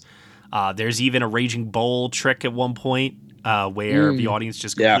audience. There's even a Raging Bull trick at one point where the audience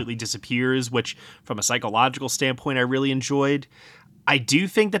just completely disappears, which from a psychological standpoint, I really enjoyed. I do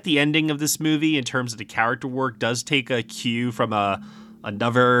think that the ending of this movie, in terms of the character work, does take a cue from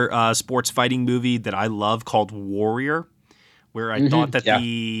another sports fighting movie that I love called Warrior, where I thought that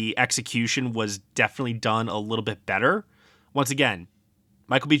the execution was definitely done a little bit better. Once again,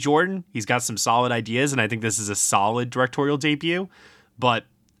 Michael B. Jordan, he's got some solid ideas, and I think this is a solid directorial debut, but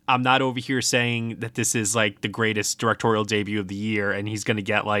I'm not over here saying that this is like the greatest directorial debut of the year, and he's going to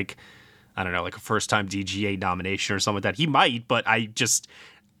get like, I don't know, like a first-time DGA nomination or something like that. He might, but I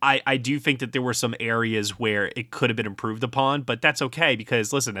do think that there were some areas where it could have been improved upon, but that's okay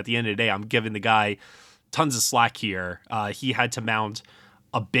because, listen, at the end of the day, I'm giving the guy tons of slack here. He had to mount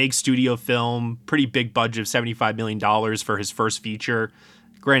a big studio film, pretty big budget of $75 million for his first feature.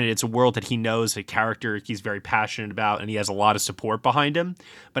 Granted, it's a world that he knows, a character he's very passionate about, and he has a lot of support behind him.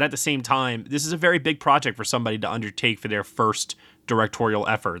 But at the same time, this is a very big project for somebody to undertake for their first directorial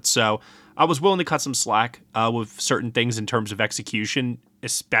effort. So I was willing to cut some slack with certain things in terms of execution,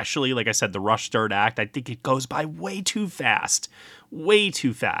 especially, like I said, the rush third act. I think it goes by way too fast.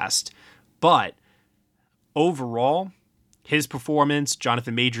 But overall, his performance,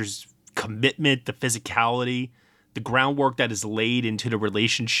 Jonathan Majors' commitment, the physicality, the groundwork that is laid into the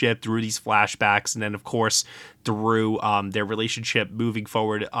relationship through these flashbacks, and then, of course, through their relationship moving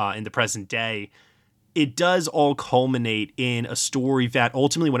forward in the present day, it does all culminate in a story that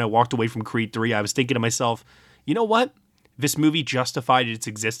ultimately, when I walked away from Creed 3, I was thinking to myself, you know what? This movie justified its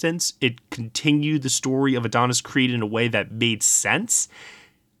existence. It continued the story of Adonis Creed in a way that made sense.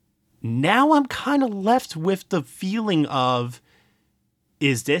 Now I'm kind of left with the feeling of,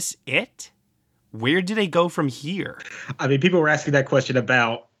 is this it? Where do they go from here? I mean, people were asking that question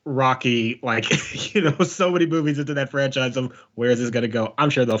about Rocky, like, so many movies into that franchise of where is this going to go?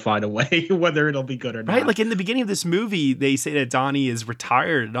 I'm sure they'll find a way, whether it'll be good or not. Right? Like in the beginning of this movie, they say that Donnie is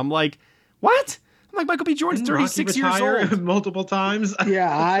retired. And I'm like, what? I'm like, Michael B. Jordan's 36 years old. Multiple times.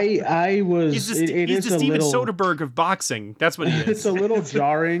 Yeah, I was. He's the Steven Soderbergh of boxing. That's what he is. It's a little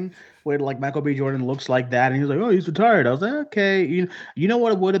jarring when like Michael B. Jordan looks like that, and he's like, "Oh, he's retired." I was like, "Okay." You know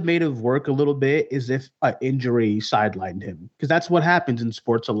what would have made it work a little bit is if an injury sidelined him, because that's what happens in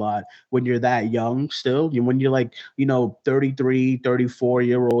sports a lot when you're that young. Still, when you're like 33,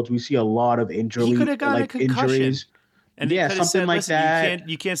 34-year-olds, we see a lot of injury, he could have gotten like injuries. And yeah, something said, like that.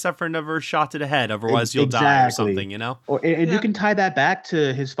 You can't suffer another shot to the head, otherwise you'll die or something, And you can tie that back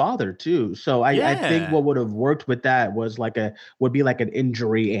to his father too. So I think what would have worked with that was would be like an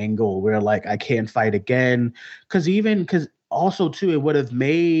injury angle where like I can't fight again, because also too it would have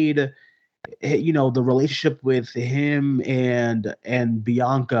made the relationship with him and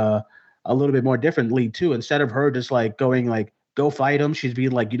Bianca a little bit more differently too. Instead of her just like going like, go fight him, she's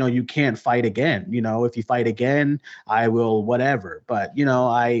being like, you can't fight again. If you fight again, I will whatever. But,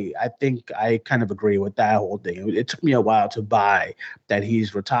 I think I kind of agree with that whole thing. It took me a while to buy that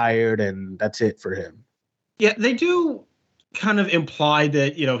he's retired and that's it for him. Yeah, they do kind of imply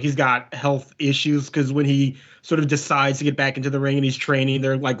that, he's got health issues, because when he sort of decides to get back into the ring and he's training,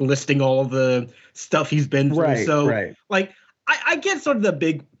 they're like listing all of the stuff he's been through. Right. Like, I get sort of the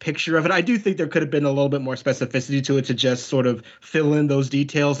big picture of it. I do think there could have been a little bit more specificity to it to just sort of fill in those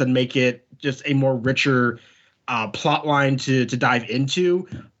details and make it just a more richer plot line to dive into.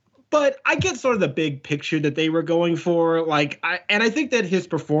 But I get sort of the big picture that they were going for. I think that his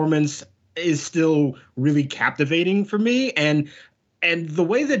performance is still really captivating for me. And the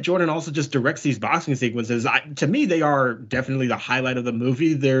way that Jordan also just directs these boxing sequences, to me, they are definitely the highlight of the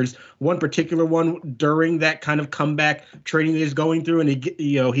movie. There's one particular one during that kind of comeback training that he's going through, and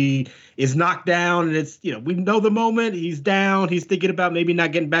he is knocked down, and it's, we know the moment he's down, he's thinking about maybe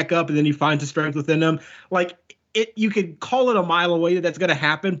not getting back up, and then he finds the strength within him. Like, you could call it a mile away that that's going to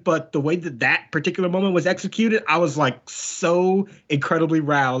happen, but the way that particular moment was executed, I was like so incredibly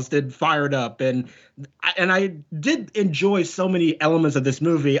roused and fired up, and I did enjoy so many elements of this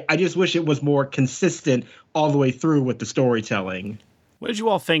movie. I just wish it was more consistent all the way through with the storytelling. What did you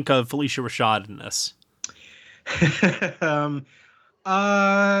all think of Phylicia Rashad in this?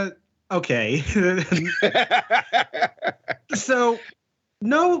 Okay. So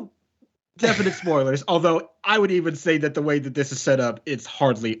No definite spoilers, although I would even say that the way that this is set up, it's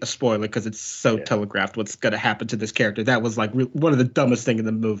hardly a spoiler because it's so telegraphed what's going to happen to this character. That was like one of the dumbest things in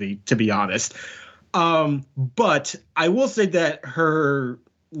the movie, to be honest. But I will say that her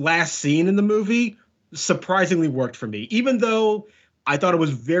last scene in the movie surprisingly worked for me. Even though I thought it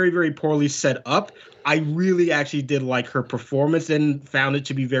was very, very poorly set up, I really actually did like her performance and found it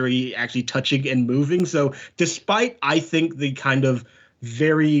to be very actually touching and moving. So despite, I think, the kind of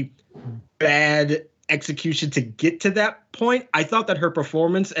very bad execution to get to that point, I thought that her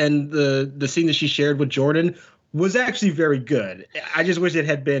performance and the scene that she shared with Jordan was actually very good. I just wish it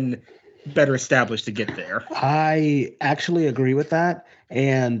had been better established to get there. I actually agree with that.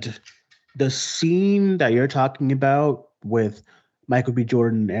 And the scene that you're talking about with Michael B.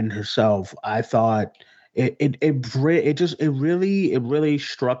 Jordan and herself, I thought it really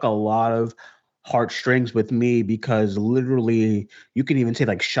struck a lot of heartstrings with me, because literally you can even say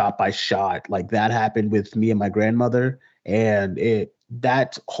like shot by shot, like that happened with me and my grandmother, and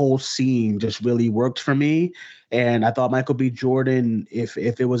that whole scene just really worked for me. And I thought Michael B. Jordan, if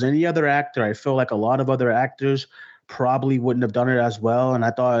it was any other actor, I feel like a lot of other actors probably wouldn't have done it as well. And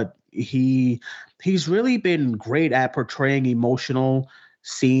I thought he's really been great at portraying emotional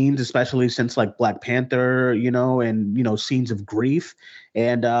scenes, especially since like Black Panther, and scenes of grief.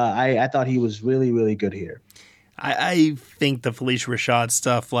 And I thought he was really, really good here. I think the Phylicia Rashad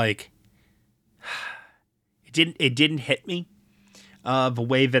stuff, like, it didn't hit me the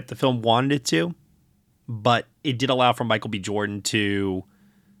way that the film wanted it to, but it did allow for Michael B. Jordan to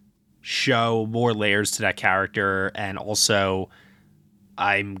show more layers to that character. And also,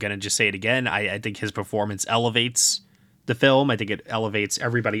 I'm going to just say it again, I think his performance elevates the film. I think it elevates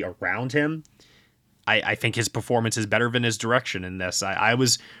everybody around him. I think his performance is better than his direction in this. I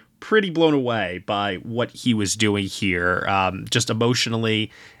was pretty blown away by what he was doing here, just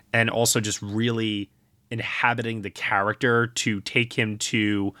emotionally, and also just really inhabiting the character to take him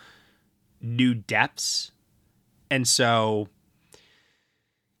to new depths. And so,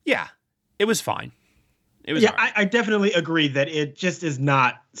 yeah, it was fine. It was right. I definitely agree that it just is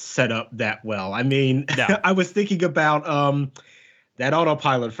not set up that well. I mean, No. I was thinking about that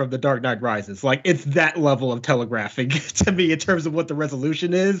autopilot from The Dark Knight Rises. Like, it's that level of telegraphing to me in terms of what the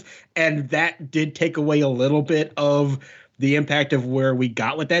resolution is. And that did take away a little bit of the impact of where we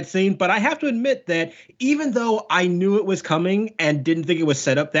got with that scene. But I have to admit that even though I knew it was coming and didn't think it was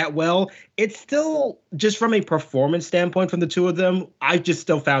set up that well, it's still, just from a performance standpoint from the two of them, I just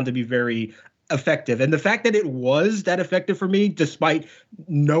still found to be very effective. And the fact that it was that effective for me, despite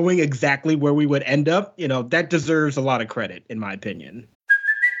knowing exactly where we would end up, that deserves a lot of credit, in my opinion.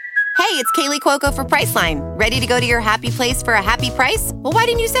 Hey, it's Kaylee Cuoco for Priceline. Ready to go to your happy place for a happy price? Well, why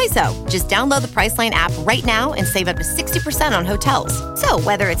didn't you say so? Just download the Priceline app right now and save up to 60% on hotels. So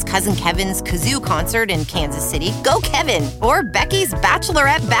whether it's Cousin Kevin's Kazoo Concert in Kansas City, go Kevin, or Becky's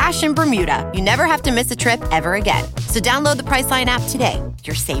Bachelorette Bash in Bermuda, you never have to miss a trip ever again. So download the Priceline app today.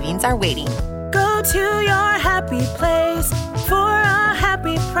 Your savings are waiting. Go to your happy place for a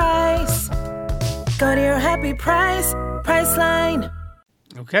happy price. Go to your happy price, Priceline.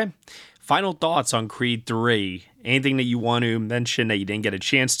 Okay. Final thoughts on Creed 3. Anything that you want to mention that you didn't get a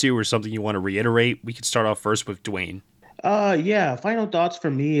chance to, or something you want to reiterate? We could start off first with Dwayne. Yeah, final thoughts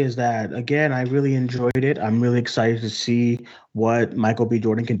for me is that, again, I really enjoyed it. I'm really excited to see what Michael B.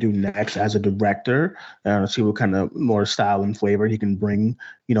 Jordan can do next as a director, see what kind of more style and flavor he can bring,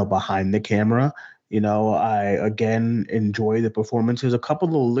 behind the camera. I, again, enjoy the performances. A couple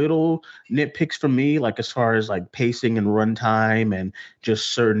of little nitpicks for me, like as far as like pacing and runtime and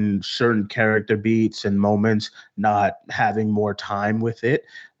just certain character beats and moments, not having more time with it.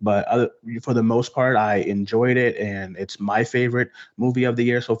 But for the most part, I enjoyed it, and it's my favorite movie of the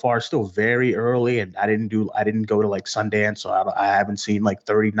year so far. It's still very early, and I didn't go to like Sundance, so I haven't seen like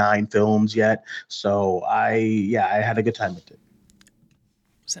 39 films yet. So I had a good time with it.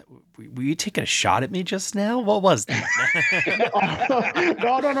 Were you taking a shot at me just now? What was that?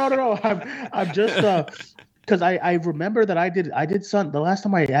 No. I'm just because I remember that I did the last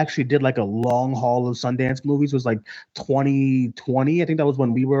time I actually did like a long haul of Sundance movies was like 2020. I think that was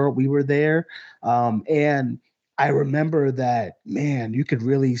when we were there. And I remember that, man, you could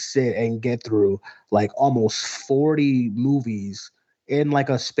really sit and get through like almost 40 movies in like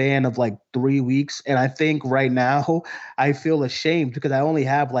a span of like 3 weeks. And I think right now I feel ashamed because I only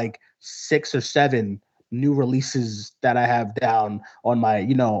have like 6 or 7 new releases that I have down on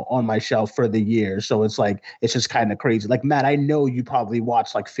my shelf for the year. So it's like, it's just kind of crazy. Like, Matt, I know you probably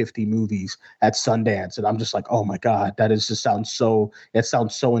watched like 50 movies at Sundance, and I'm just like, oh my God, it sounds so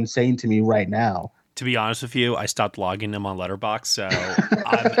insane to me right now. To be honest with you, I stopped logging them on Letterboxd, so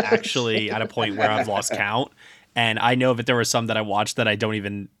I'm actually at a point where I've lost count. And I know that there were some that I watched that I don't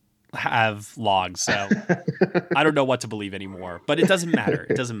even have logged, so I don't know what to believe anymore. But it doesn't matter.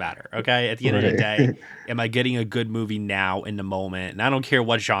 It doesn't matter, okay? At the end of the day, am I getting a good movie now in the moment? And I don't care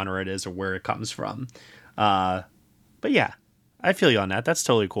what genre it is or where it comes from. But yeah, I feel you on that. That's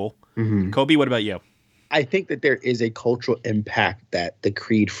totally cool. Mm-hmm. Kobe, what about you? I think that there is a cultural impact that the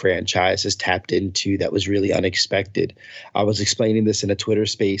Creed franchise has tapped into that was really unexpected. I was explaining this in a Twitter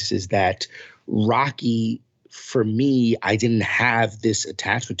space, is that Rocky, for me, I didn't have this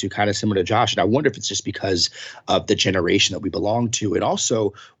attachment to, kind of similar to Josh. And I wonder if it's just because of the generation that we belong to. And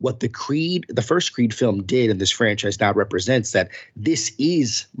also what the first Creed film did, and this franchise now represents, that this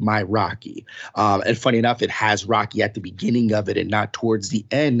is my Rocky. And funny enough, it has Rocky at the beginning of it and not towards the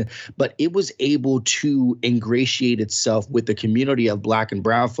end. But it was able to ingratiate itself with the community of Black and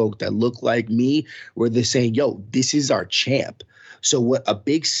brown folk that look like me, where they're saying, yo, this is our champ. So what a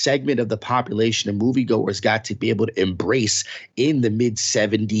big segment of the population of moviegoers got to be able to embrace in the mid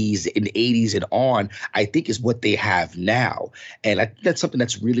 70s and 80s and on, I think is what they have now. And I think that's something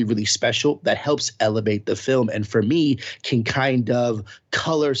that's really, really special that helps elevate the film. And for me, can kind of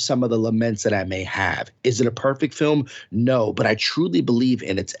color some of the laments that I may have. Is it a perfect film? No, but I truly believe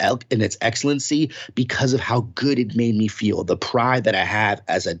in its excellency because of how good it made me feel. The pride that I have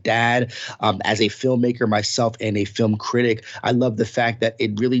as a dad, as a filmmaker myself and a film critic. I love the fact that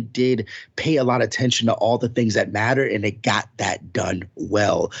it really did pay a lot of attention to all the things that matter, and it got that done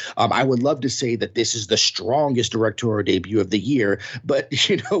well. I would love to say that this is the strongest directorial debut of the year, but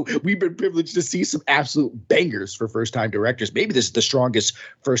we've been privileged to see some absolute bangers for first-time directors. Maybe this is the strongest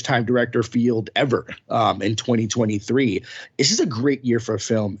first-time director field ever in 2023. This is a great year for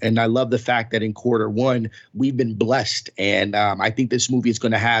film, and I love the fact that in quarter one we've been blessed, and I think this movie is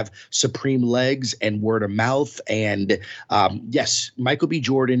going to have supreme legs and word of mouth. And yes, Michael B.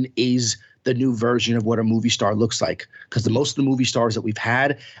 Jordan is the new version of what a movie star looks like, because most of the movie stars that we've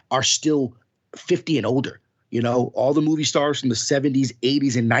had are still 50 and older. All the movie stars from the 70s,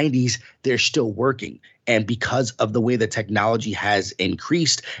 80s, and 90s, they're still working. And because of the way that technology has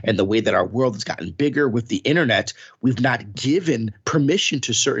increased and the way that our world has gotten bigger with the internet, we've not given permission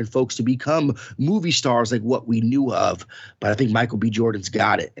to certain folks to become movie stars like what we knew of. But I think Michael B. Jordan's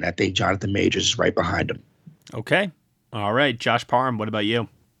got it, and I think Jonathan Majors is right behind him. Okay. All right. Josh Parham, what about you?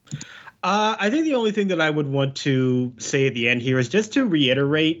 I think the only thing that I would want to say at the end here is just to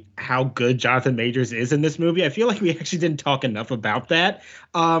reiterate how good Jonathan Majors is in this movie. I feel like we actually didn't talk enough about that.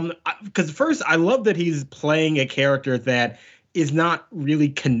 Because first, I love that he's playing a character that is not really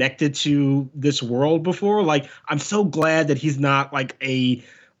connected to this world before. Like, I'm so glad that he's not like a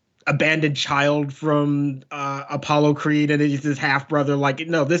abandoned child from Apollo Creed and he's his half brother. Like,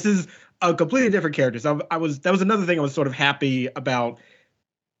 no, this is a completely different character. So that was another thing I was sort of happy about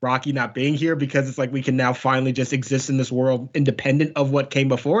Rocky not being here, because it's like we can now finally just exist in this world independent of what came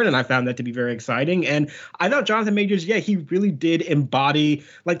before it. And I found that to be very exciting. And I thought Jonathan Majors, he really did embody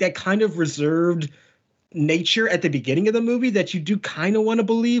like that kind of reserved nature at the beginning of the movie that you do kind of want to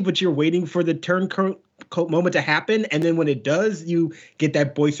believe, but you're waiting for the turncoat moment to happen. And then when it does, you get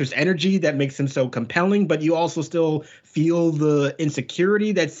that boisterous energy that makes him so compelling, but you also still feel the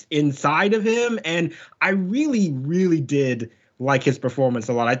insecurity that's inside of him. And I really, really did like his performance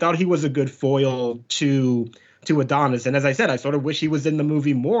a lot. I thought he was a good foil to Adonis. And as I said, I sort of wish he was in the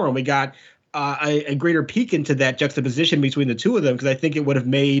movie more and we got a greater peek into that juxtaposition between the two of them, because I think it would have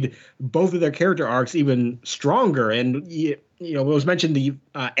made both of their character arcs even stronger. And, it was mentioned the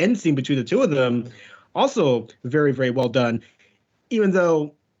end scene between the two of them, also very, very well done, even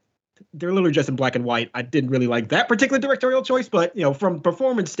though they're literally just in black and white. I didn't really like that particular directorial choice, but, from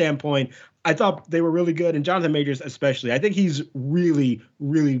performance standpoint, I thought they were really good. And Jonathan Majors especially, I think he's really,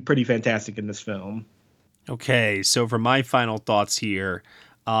 really pretty fantastic in this film. Okay, so for my final thoughts here,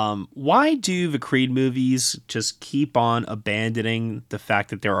 why do the Creed movies just keep on abandoning the fact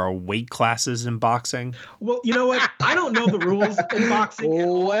that there are weight classes in boxing? Well, you know what? I don't know the rules in boxing.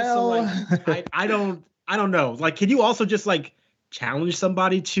 Well, I don't know. Like, can you also just challenge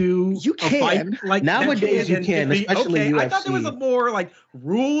somebody to a fight? Like nowadays you can, especially UFC. I thought there was more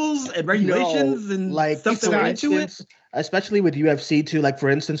rules and regulations and stuff that went into it. Especially with UFC too. Like for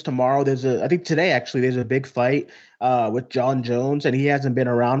instance, tomorrow I think today actually there's a big fight with John Jones, and he hasn't been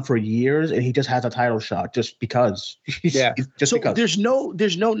around for years, and he just has a title shot just because. Yeah. Just so because. there's no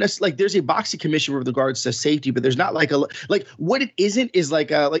like there's a boxing commission with regards to safety, but there's not like what it isn't is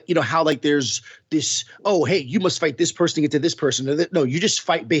like how like there's this, oh hey, you must fight this person to get to this person. No, you just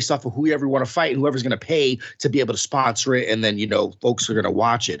fight based off of whoever you want to fight and whoever's going to pay to be able to sponsor it, and then folks are going to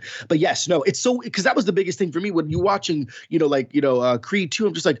watch it. But yes, no, it's so, because that was the biggest thing for me when you watching Creed 2.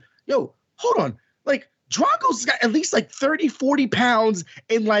 I'm just like, yo, hold on, like Drago's got at least like 30, 40 pounds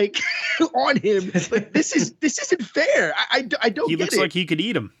and like on him. Like, this isn't fair. I don't He get looks it. like he could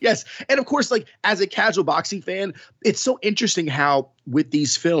eat him. Yes. And of course, like as a casual boxing fan, it's so interesting how with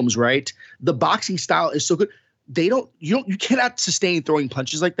these films, right, the boxing style is so good. You cannot sustain throwing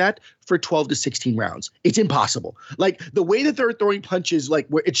punches like that for 12 to 16 rounds. It's impossible. Like the way that they're throwing punches, like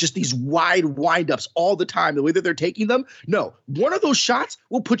where it's just these wide windups all the time, the way that they're taking them. No, one of those shots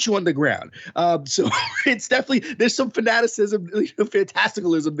will put you on the ground. So it's definitely, there's some fanaticism,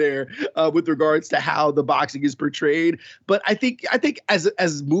 fantasticalism there with regards to how the boxing is portrayed. But I think as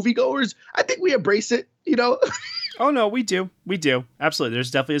moviegoers, I think we embrace it, Oh, no, we do. Absolutely.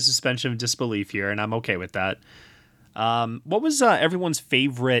 There's definitely a suspension of disbelief here, and I'm okay with that. What was everyone's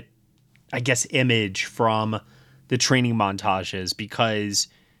favorite, I guess, image from the training montages? Because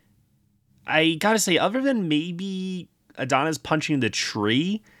I gotta say, other than maybe Adonis punching the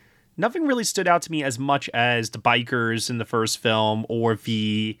tree, nothing really stood out to me as much as the bikers in the first film or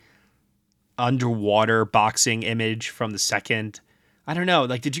the underwater boxing image from the second. I don't know.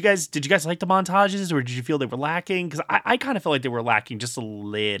 Like, did you guys like the montages, or did you feel they were lacking? Because I kind of felt like they were lacking just a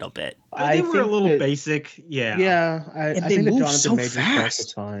little bit. They were a little basic. Yeah. Yeah. I think the Jonathan so Majors stuff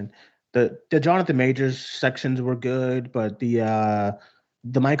was fine. The Jonathan Majors sections were good, but the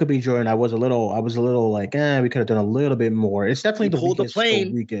Michael B. Jordan, I was a little like, we could have done a little bit more. It's definitely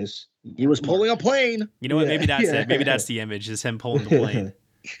the weakest. He was pulling a plane. You know what? Maybe that's it. Maybe that's the image, is him pulling the plane.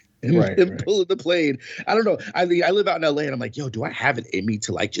 Right. Pulling the plane. I don't know. I live out in LA, and I'm like, yo, do I have it in me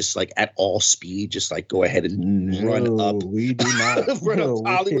to like just like at all speed, just like go ahead and run up? We do not. Run up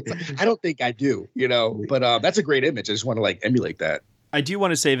Hollywood. I don't think I do, But that's a great image. I just want to like emulate that. I do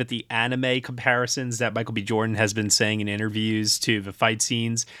want to say that the anime comparisons that Michael B. Jordan has been saying in interviews to the fight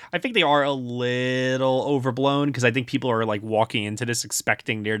scenes, I think they are a little overblown, because I think people are like walking into this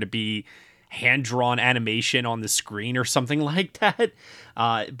expecting there to be hand-drawn animation on the screen or something like that.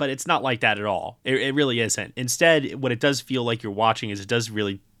 But it's not like that at all. It really isn't. Instead, what it does feel like you're watching is it does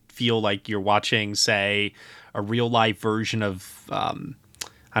really feel like you're watching, say, a real-life version of,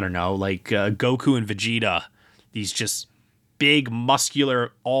 I don't know, like Goku and Vegeta. These just big,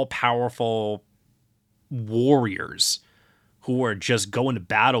 muscular, all-powerful warriors who are just going to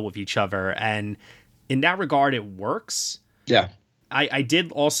battle with each other. And in that regard, it works. Yeah. I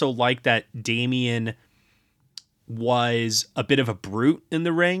did also like that Damian was a bit of a brute in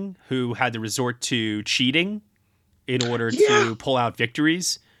the ring who had to resort to cheating in order to pull out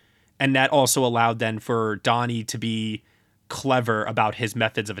victories. And that also allowed then for Donnie to be clever about his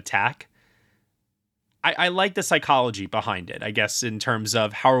methods of attack. I like the psychology behind it, I guess, in terms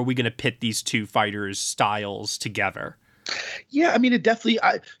of how are we going to pit these two fighters' styles together. Yeah, I mean, it definitely.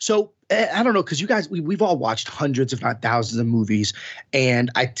 I don't know, because you guys, we've all watched hundreds, if not thousands, of movies, and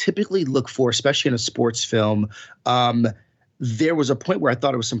I typically look for, especially in a sports film, there was a point where I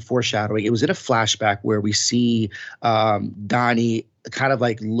thought it was some foreshadowing. It was in a flashback where we see Donnie kind of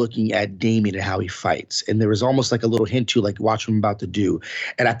like looking at Damian and how he fights. And there was almost like a little hint to like watch what I'm about to do.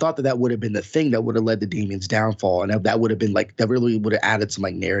 And I thought that would have been the thing that would have led to Damian's downfall. And that would have been like, that really would have added some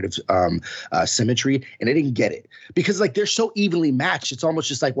like narrative symmetry. And I didn't get it because like they're so evenly matched. It's almost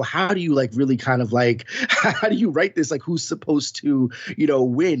just like, well, how do you like really kind of like, how do you write this? Like who's supposed to,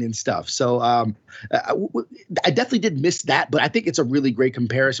 win and stuff. So I definitely did miss that, but I think it's a really great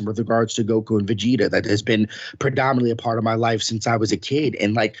comparison with regards to Goku and Vegeta that has been predominantly a part of my life since I was a kid.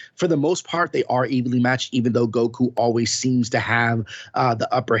 And like for the most part, they are evenly matched, even though Goku always seems to have the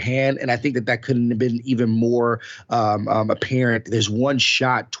upper hand. And I think that couldn't have been even more apparent. There's one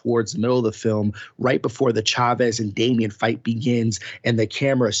shot towards the middle of the film right before the Chavez and Damian fight begins, and the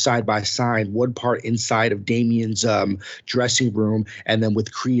camera is side by side, one part inside of Damian's dressing room and then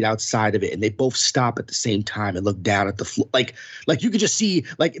with Creed outside of it, and they both stop at the same time and look down at the floor. Like you could just see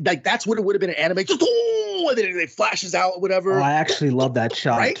like that's what it would have been an anime. Just, and then it flashes out or whatever. Oh, I actually love that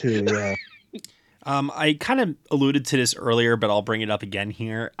shot right? too. Yeah. I kind of alluded to this earlier, but I'll bring it up again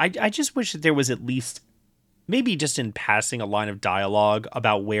here. I just wish that there was at least, maybe just in passing, a line of dialogue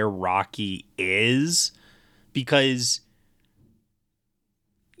about where Rocky is, because,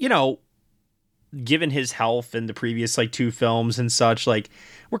 given his health in the previous like 2 films and such, like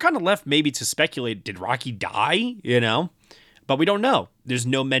we're kind of left maybe to speculate, did Rocky die, but we don't know. There's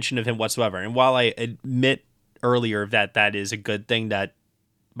no mention of him whatsoever. And while I admit earlier that is a good thing that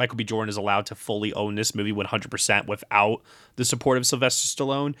Michael B. Jordan is allowed to fully own this movie 100% without the support of Sylvester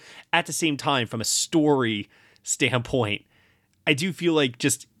Stallone, at the same time, from a story standpoint, I do feel like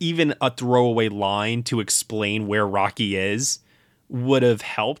just even a throwaway line to explain where Rocky is would have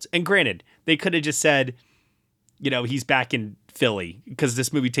helped. And granted, they could have just said, he's back in Philly because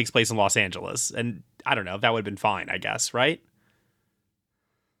this movie takes place in Los Angeles. And I don't know, that would have been fine, I guess, right?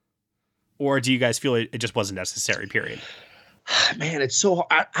 Or do you guys feel it just wasn't necessary, period? Man, it's so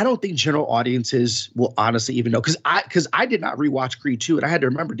hard. I don't think general audiences will honestly even know, because I did not rewatch Creed 2 and I had to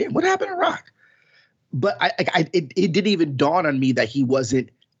remember, damn, what happened to Rock? But it didn't even dawn on me that he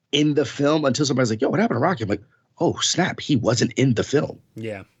wasn't in the film until somebody's like, yo, what happened to Rocky? I'm like, oh, snap, he wasn't in the film.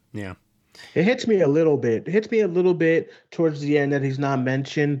 Yeah. It hits me a little bit. It hits me a little bit towards the end that he's not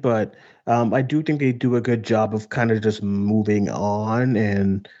mentioned, but I do think they do a good job of kind of just moving on.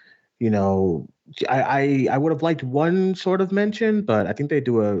 And, I would have liked one sort of mention, but I think they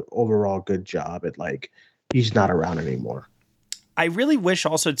do a overall good job at like, he's not around anymore. I really wish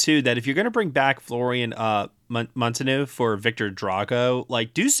also too that if you're going to bring back Florian Munteanu for Victor Drago,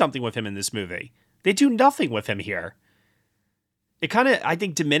 like do something with him in this movie. They do nothing with him here. It kind of, I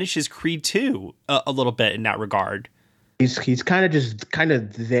think, diminishes Creed 2 a little bit in that regard. He's kind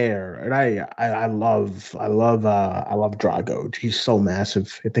of there, and I love Drago. He's so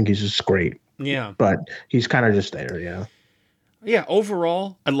massive. I think he's just great. Yeah, but he's kind of just there. Yeah. Yeah.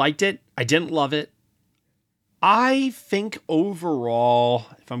 Overall, I liked it. I didn't love it. I think overall,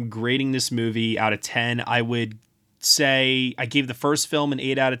 if I'm grading this movie out of 10, I would say I gave the first film an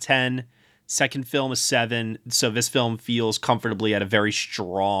 8 out of 10. Second film a 7. So this film feels comfortably at a very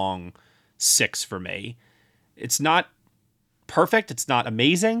strong 6 for me. It's not perfect. It's not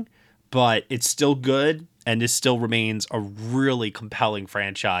amazing, but it's still good. And this still remains a really compelling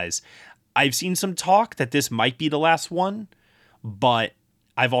franchise. I've seen some talk that this might be the last one, but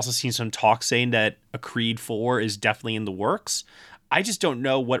I've also seen some talk saying that a Creed 4 is definitely in the works. I just don't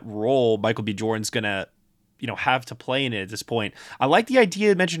know what role Michael B. Jordan's going to, have to play in it at this point. I like the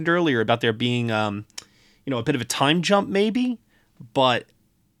idea mentioned earlier about there being, a bit of a time jump maybe, but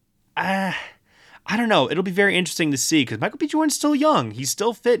I don't know. It'll be very interesting to see because Michael B. Jordan's still young. He's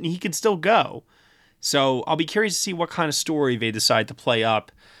still fit and he can still go. So I'll be curious to see what kind of story they decide to play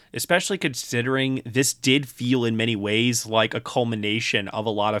up, especially considering this did feel in many ways like a culmination of a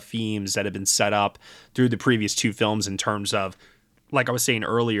lot of themes that have been set up through the previous 2 films in terms of, like I was saying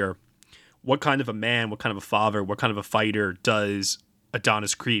earlier, what kind of a man, what kind of a father, what kind of a fighter does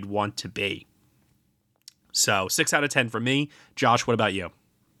Adonis Creed want to be? So 6 out of 10 for me. Josh, what about you?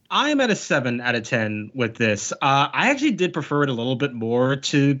 I'm at a 7 out of 10 with this. I actually did prefer it a little bit more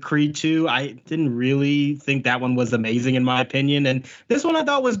to Creed 2. I didn't really think that one was amazing in my opinion. And this one I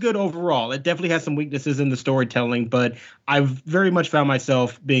thought was good overall. It definitely has some weaknesses in the storytelling, but I've very much found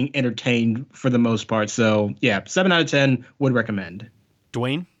myself being entertained for the most part. So yeah, 7 out of 10 would recommend.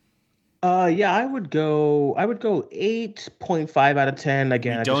 Dwayne? Yeah, I would go 8.5 out of 10.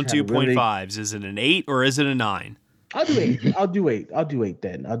 Again, you don't do 0.5s. Is it an 8 or is it a 9? I'll do 8. I'll do 8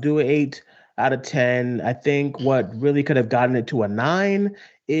 then. I'll do 8 out of 10. I think what really could have gotten it to a 9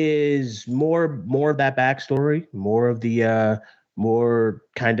 is more of that backstory, more of the more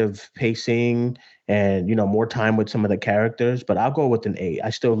kind of pacing and, more time with some of the characters. But I'll go with an 8. I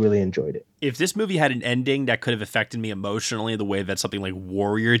still really enjoyed it. If this movie had an ending that could have affected me emotionally the way that something like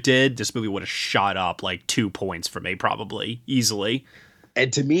Warrior did, this movie would have shot up like 2 points for me, probably, easily.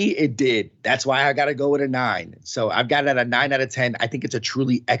 And to me, it did. That's why I got to go with a 9. So I've got it at a 9 out of 10. I think it's a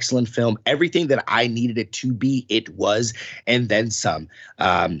truly excellent film. Everything that I needed it to be, it was, and then some.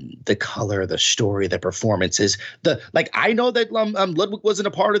 The color, the story, the performances. I know that Ludwig wasn't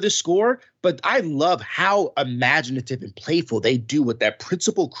a part of this score, but I love how imaginative and playful they do with that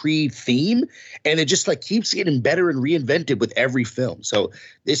principal Creed theme. And it just keeps getting better and reinvented with every film. So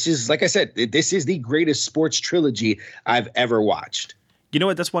this is, like I said, this is the greatest sports trilogy I've ever watched. You know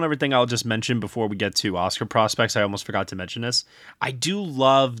what? That's one other thing I'll just mention before we get to Oscar prospects. I almost forgot to mention this. I do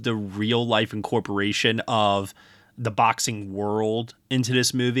love the real life incorporation of the boxing world into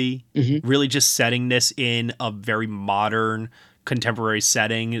this movie. Mm-hmm. Really just setting this in a very modern, contemporary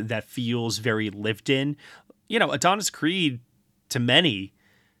setting that feels very lived in. Adonis Creed, to many,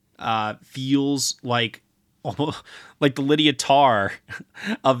 feels like almost like the Lydia Tarr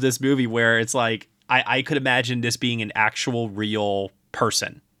of this movie, where it's like I could imagine this being an actual real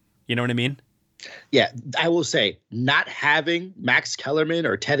person. You know what I mean? Yeah, I will say, not having Max Kellerman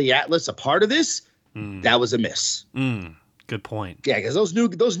or Teddy Atlas a part of this, that was a miss. Good point. Yeah, because those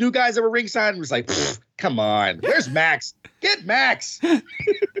new guys that were ringside was like, come on, where's Max? Get Max.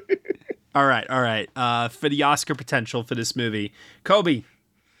 All right. For the Oscar potential for this movie, Kobe,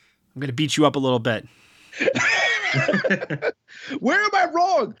 I'm going to beat you up a little bit. Where am I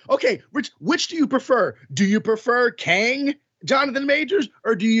wrong? Okay, which do you prefer? Do you prefer Kang, Jonathan Majors,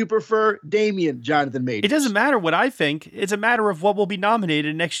 or do you prefer Damian, Jonathan Majors? It doesn't matter what I think. It's a matter of what will be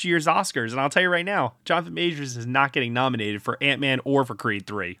nominated in next year's Oscars. And I'll tell you right now, Jonathan Majors is not getting nominated for Ant-Man or for Creed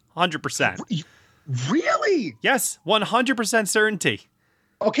 3. 100%. Really? Yes, 100% certainty.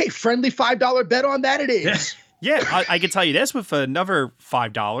 Okay, friendly $5 bet on that it is. Yeah, I can tell you this, with another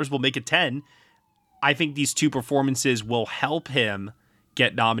 $5, we'll make it 10. I think these two performances will help him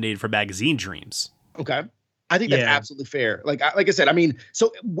get nominated for Magazine Dreams. Okay. I think that's absolutely fair. Like I said, I mean,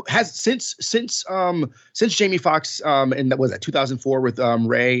 so has since Jamie Foxx and that was that 2004 with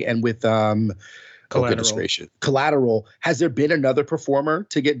Ray and with Collateral, has there been another performer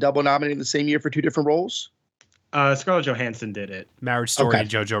to get double nominated in the same year for two different roles? Scarlett Johansson did it. Marriage Story and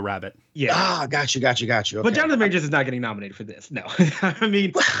Jojo Rabbit. Yeah. Ah, got you. Okay. But Jonathan Majors is not getting nominated for this. No. I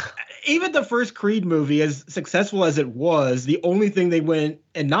mean, even the first Creed movie, as successful as it was, the only thing they went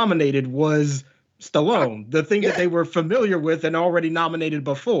and nominated was Stallone, the thing that they were familiar with and already nominated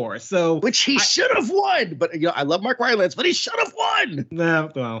before. So, which he should have won. But I love Mark Rylance, but he should have won. No,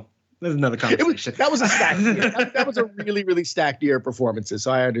 well, there's another conversation. That was a stacked year. That was a really, really stacked year of performances.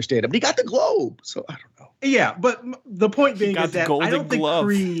 So I understand him. But he got the Globe. So I don't know. Yeah, but the point being is that I don't think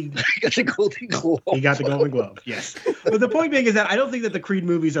Creed. He got the Golden Globe. He got the Golden Globe. Yes. But the point being is that I don't think that the Creed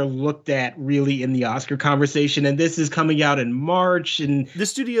movies are looked at really in the Oscar conversation. And this is coming out in March. And the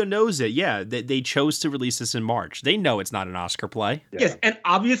studio knows it. Yeah, they chose to release this in March. They know it's not an Oscar play. Yeah. Yes, and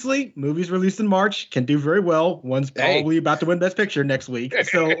obviously, movies released in March can do very well. One's probably about to win Best Picture next week.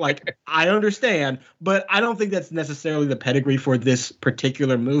 So, I understand, but I don't think that's necessarily the pedigree for this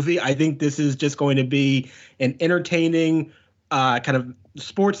particular movie. I think this is just going to be an entertaining kind of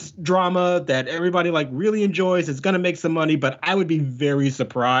sports drama that everybody really enjoys. It's going to make some money, but I would be very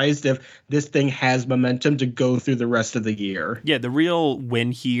surprised if this thing has momentum to go through the rest of the year. Yeah, the real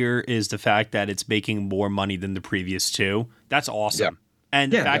win here is the fact that it's making more money than the previous two. That's awesome. Yeah.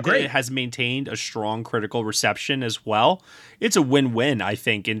 And the fact that it has maintained a strong critical reception as well, it's a win-win, I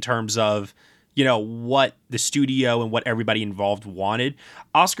think, in terms of, what the studio and what everybody involved wanted.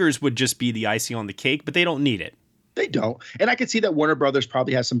 Oscars would just be the icing on the cake, but they don't need it. They don't. And I could see that Warner Brothers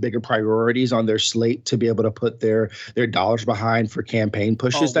probably has some bigger priorities on their slate to be able to put their dollars behind for campaign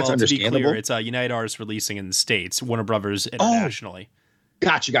pushes. That's understandable. To be clear, it's United Artists releasing in the States, Warner Brothers internationally.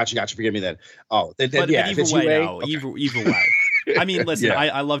 Gotcha. Forgive me then. Oh, but either way now. Okay. Either way. I mean, listen,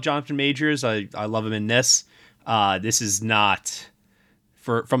 I love Jonathan Majors. I love him in this. This is not,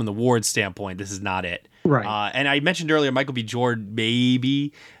 from an award standpoint, this is not it. Right. And I mentioned earlier, Michael B. Jordan,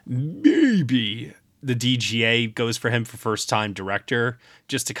 maybe the DGA goes for him for first-time director,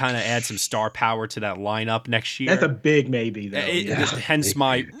 just to kind of add some star power to that lineup next year. That's a big maybe, though. Hence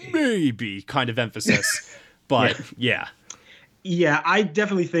my maybe kind of emphasis. But, yeah. Yeah, I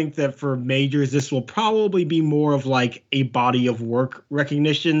definitely think that for Majors, this will probably be more of a body of work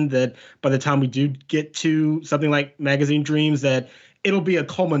recognition, that by the time we do get to something like Magazine Dreams, that it'll be a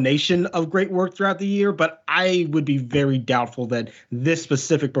culmination of great work throughout the year. But I would be very doubtful that this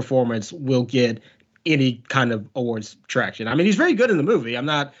specific performance will get any kind of awards traction. I mean, he's very good in the movie. I'm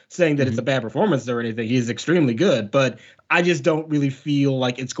not saying that it's a bad performance or anything. He's extremely good, but I just don't really feel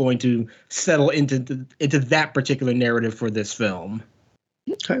like it's going to settle into that particular narrative for this film.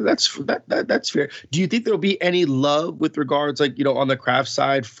 Okay, that's fair. Do you think there'll be any love with regards, on the craft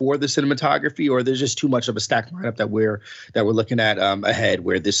side for the cinematography, or there's just too much of a stacked lineup that we're looking at ahead,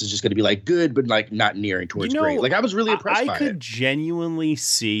 where this is just going to be good, but not nearing towards great? I was really impressed by it. I could genuinely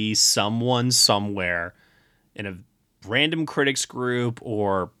see someone somewhere in a random critics group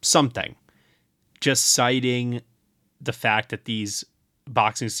or something just citing the fact that these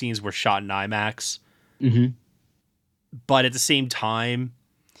boxing scenes were shot in IMAX. Mm-hmm. But at the same time,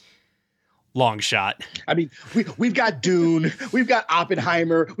 long shot. I mean, we've got Dune, we've got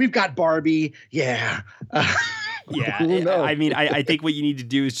Oppenheimer, we've got Barbie. Yeah. I mean, I think what you need to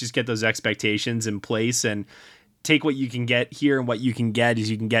do is just get those expectations in place and take what you can get here. And what you can get is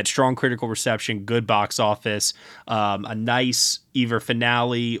you can get strong critical reception, good box office, a nice either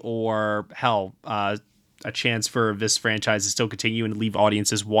finale or a chance for this franchise to still continue and leave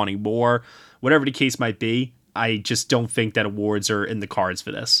audiences wanting more. Whatever the case might be, I just don't think that awards are in the cards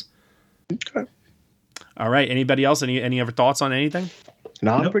for this. Okay. All right. Anybody else? Any other thoughts on anything?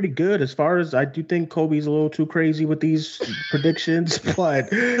 No, I'm pretty good. As far as I do think Kobe's a little too crazy with these predictions, but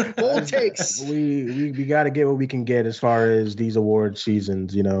bold takes. We got to get what we can get as far as these award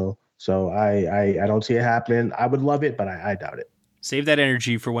seasons, you know. So I don't see it happening. I would love it, but I doubt it. Save that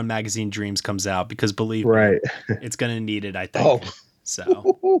energy for when Magazine Dreams comes out, because believe me, it's going to need it, I think.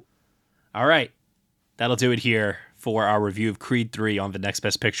 So, all right. That'll do it here for our review of Creed 3 on the Next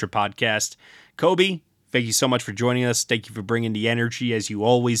Best Picture podcast. Kobe, thank you so much for joining us. Thank you for bringing the energy as you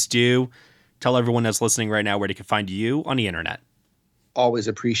always do. Tell everyone that's listening right now where they can find you on the internet. Always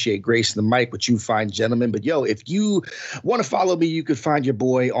appreciate Grace and the mic, which you find, gentlemen. But yo, if you want to follow me, you could find your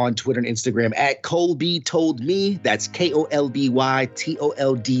boy on Twitter and Instagram at Colby Told Me. That's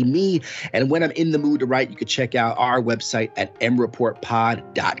KOLBYTOLD me. And when I'm in the mood to write, you could check out our website at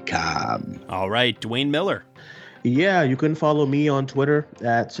mreportpod.com. All right, Dwayne Miller. Yeah, you can follow me on Twitter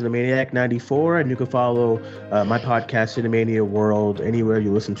at Cinemaniac94, and you can follow my podcast, Cinemania World, anywhere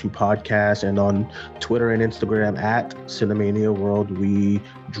you listen to podcasts, and on Twitter and Instagram at Cinemania World. We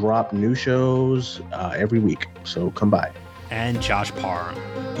drop new shows every week, so come by. And Josh Parham.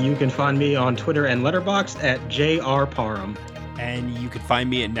 You can find me on Twitter and Letterboxd at JR Parham. And you can find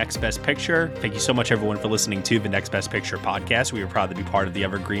me at Next Best Picture. Thank you so much, everyone, for listening to the Next Best Picture podcast. We are proud to be part of the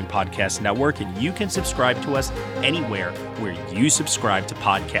Evergreen Podcast Network, and you can subscribe to us anywhere where you subscribe to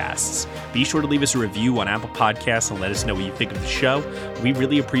podcasts. Be sure to leave us a review on Apple Podcasts and let us know what you think of the show. We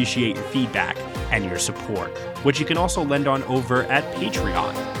really appreciate your feedback and your support, which you can also lend on over at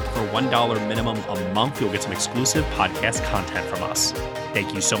Patreon. For $1 minimum a month, you'll get some exclusive podcast content from us.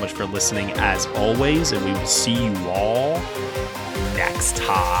 Thank you so much for listening, as always, and we will see you all next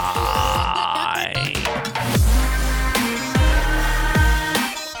time.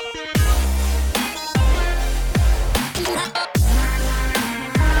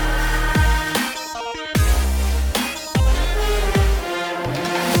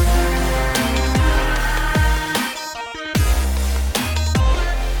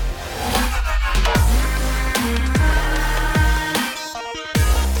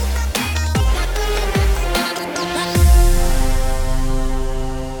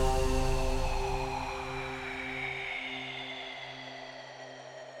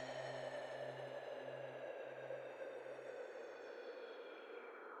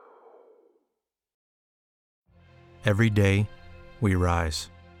 Every day, we rise,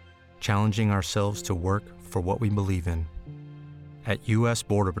 challenging ourselves to work for what we believe in. At U.S.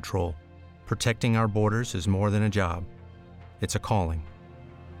 Border Patrol, protecting our borders is more than a job. It's a calling.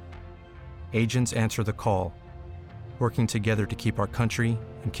 Agents answer the call, working together to keep our country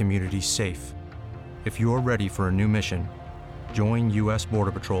and communities safe. If you're ready for a new mission, join U.S.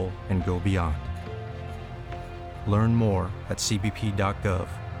 Border Patrol and go beyond. Learn more at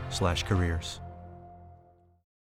cbp.gov/careers.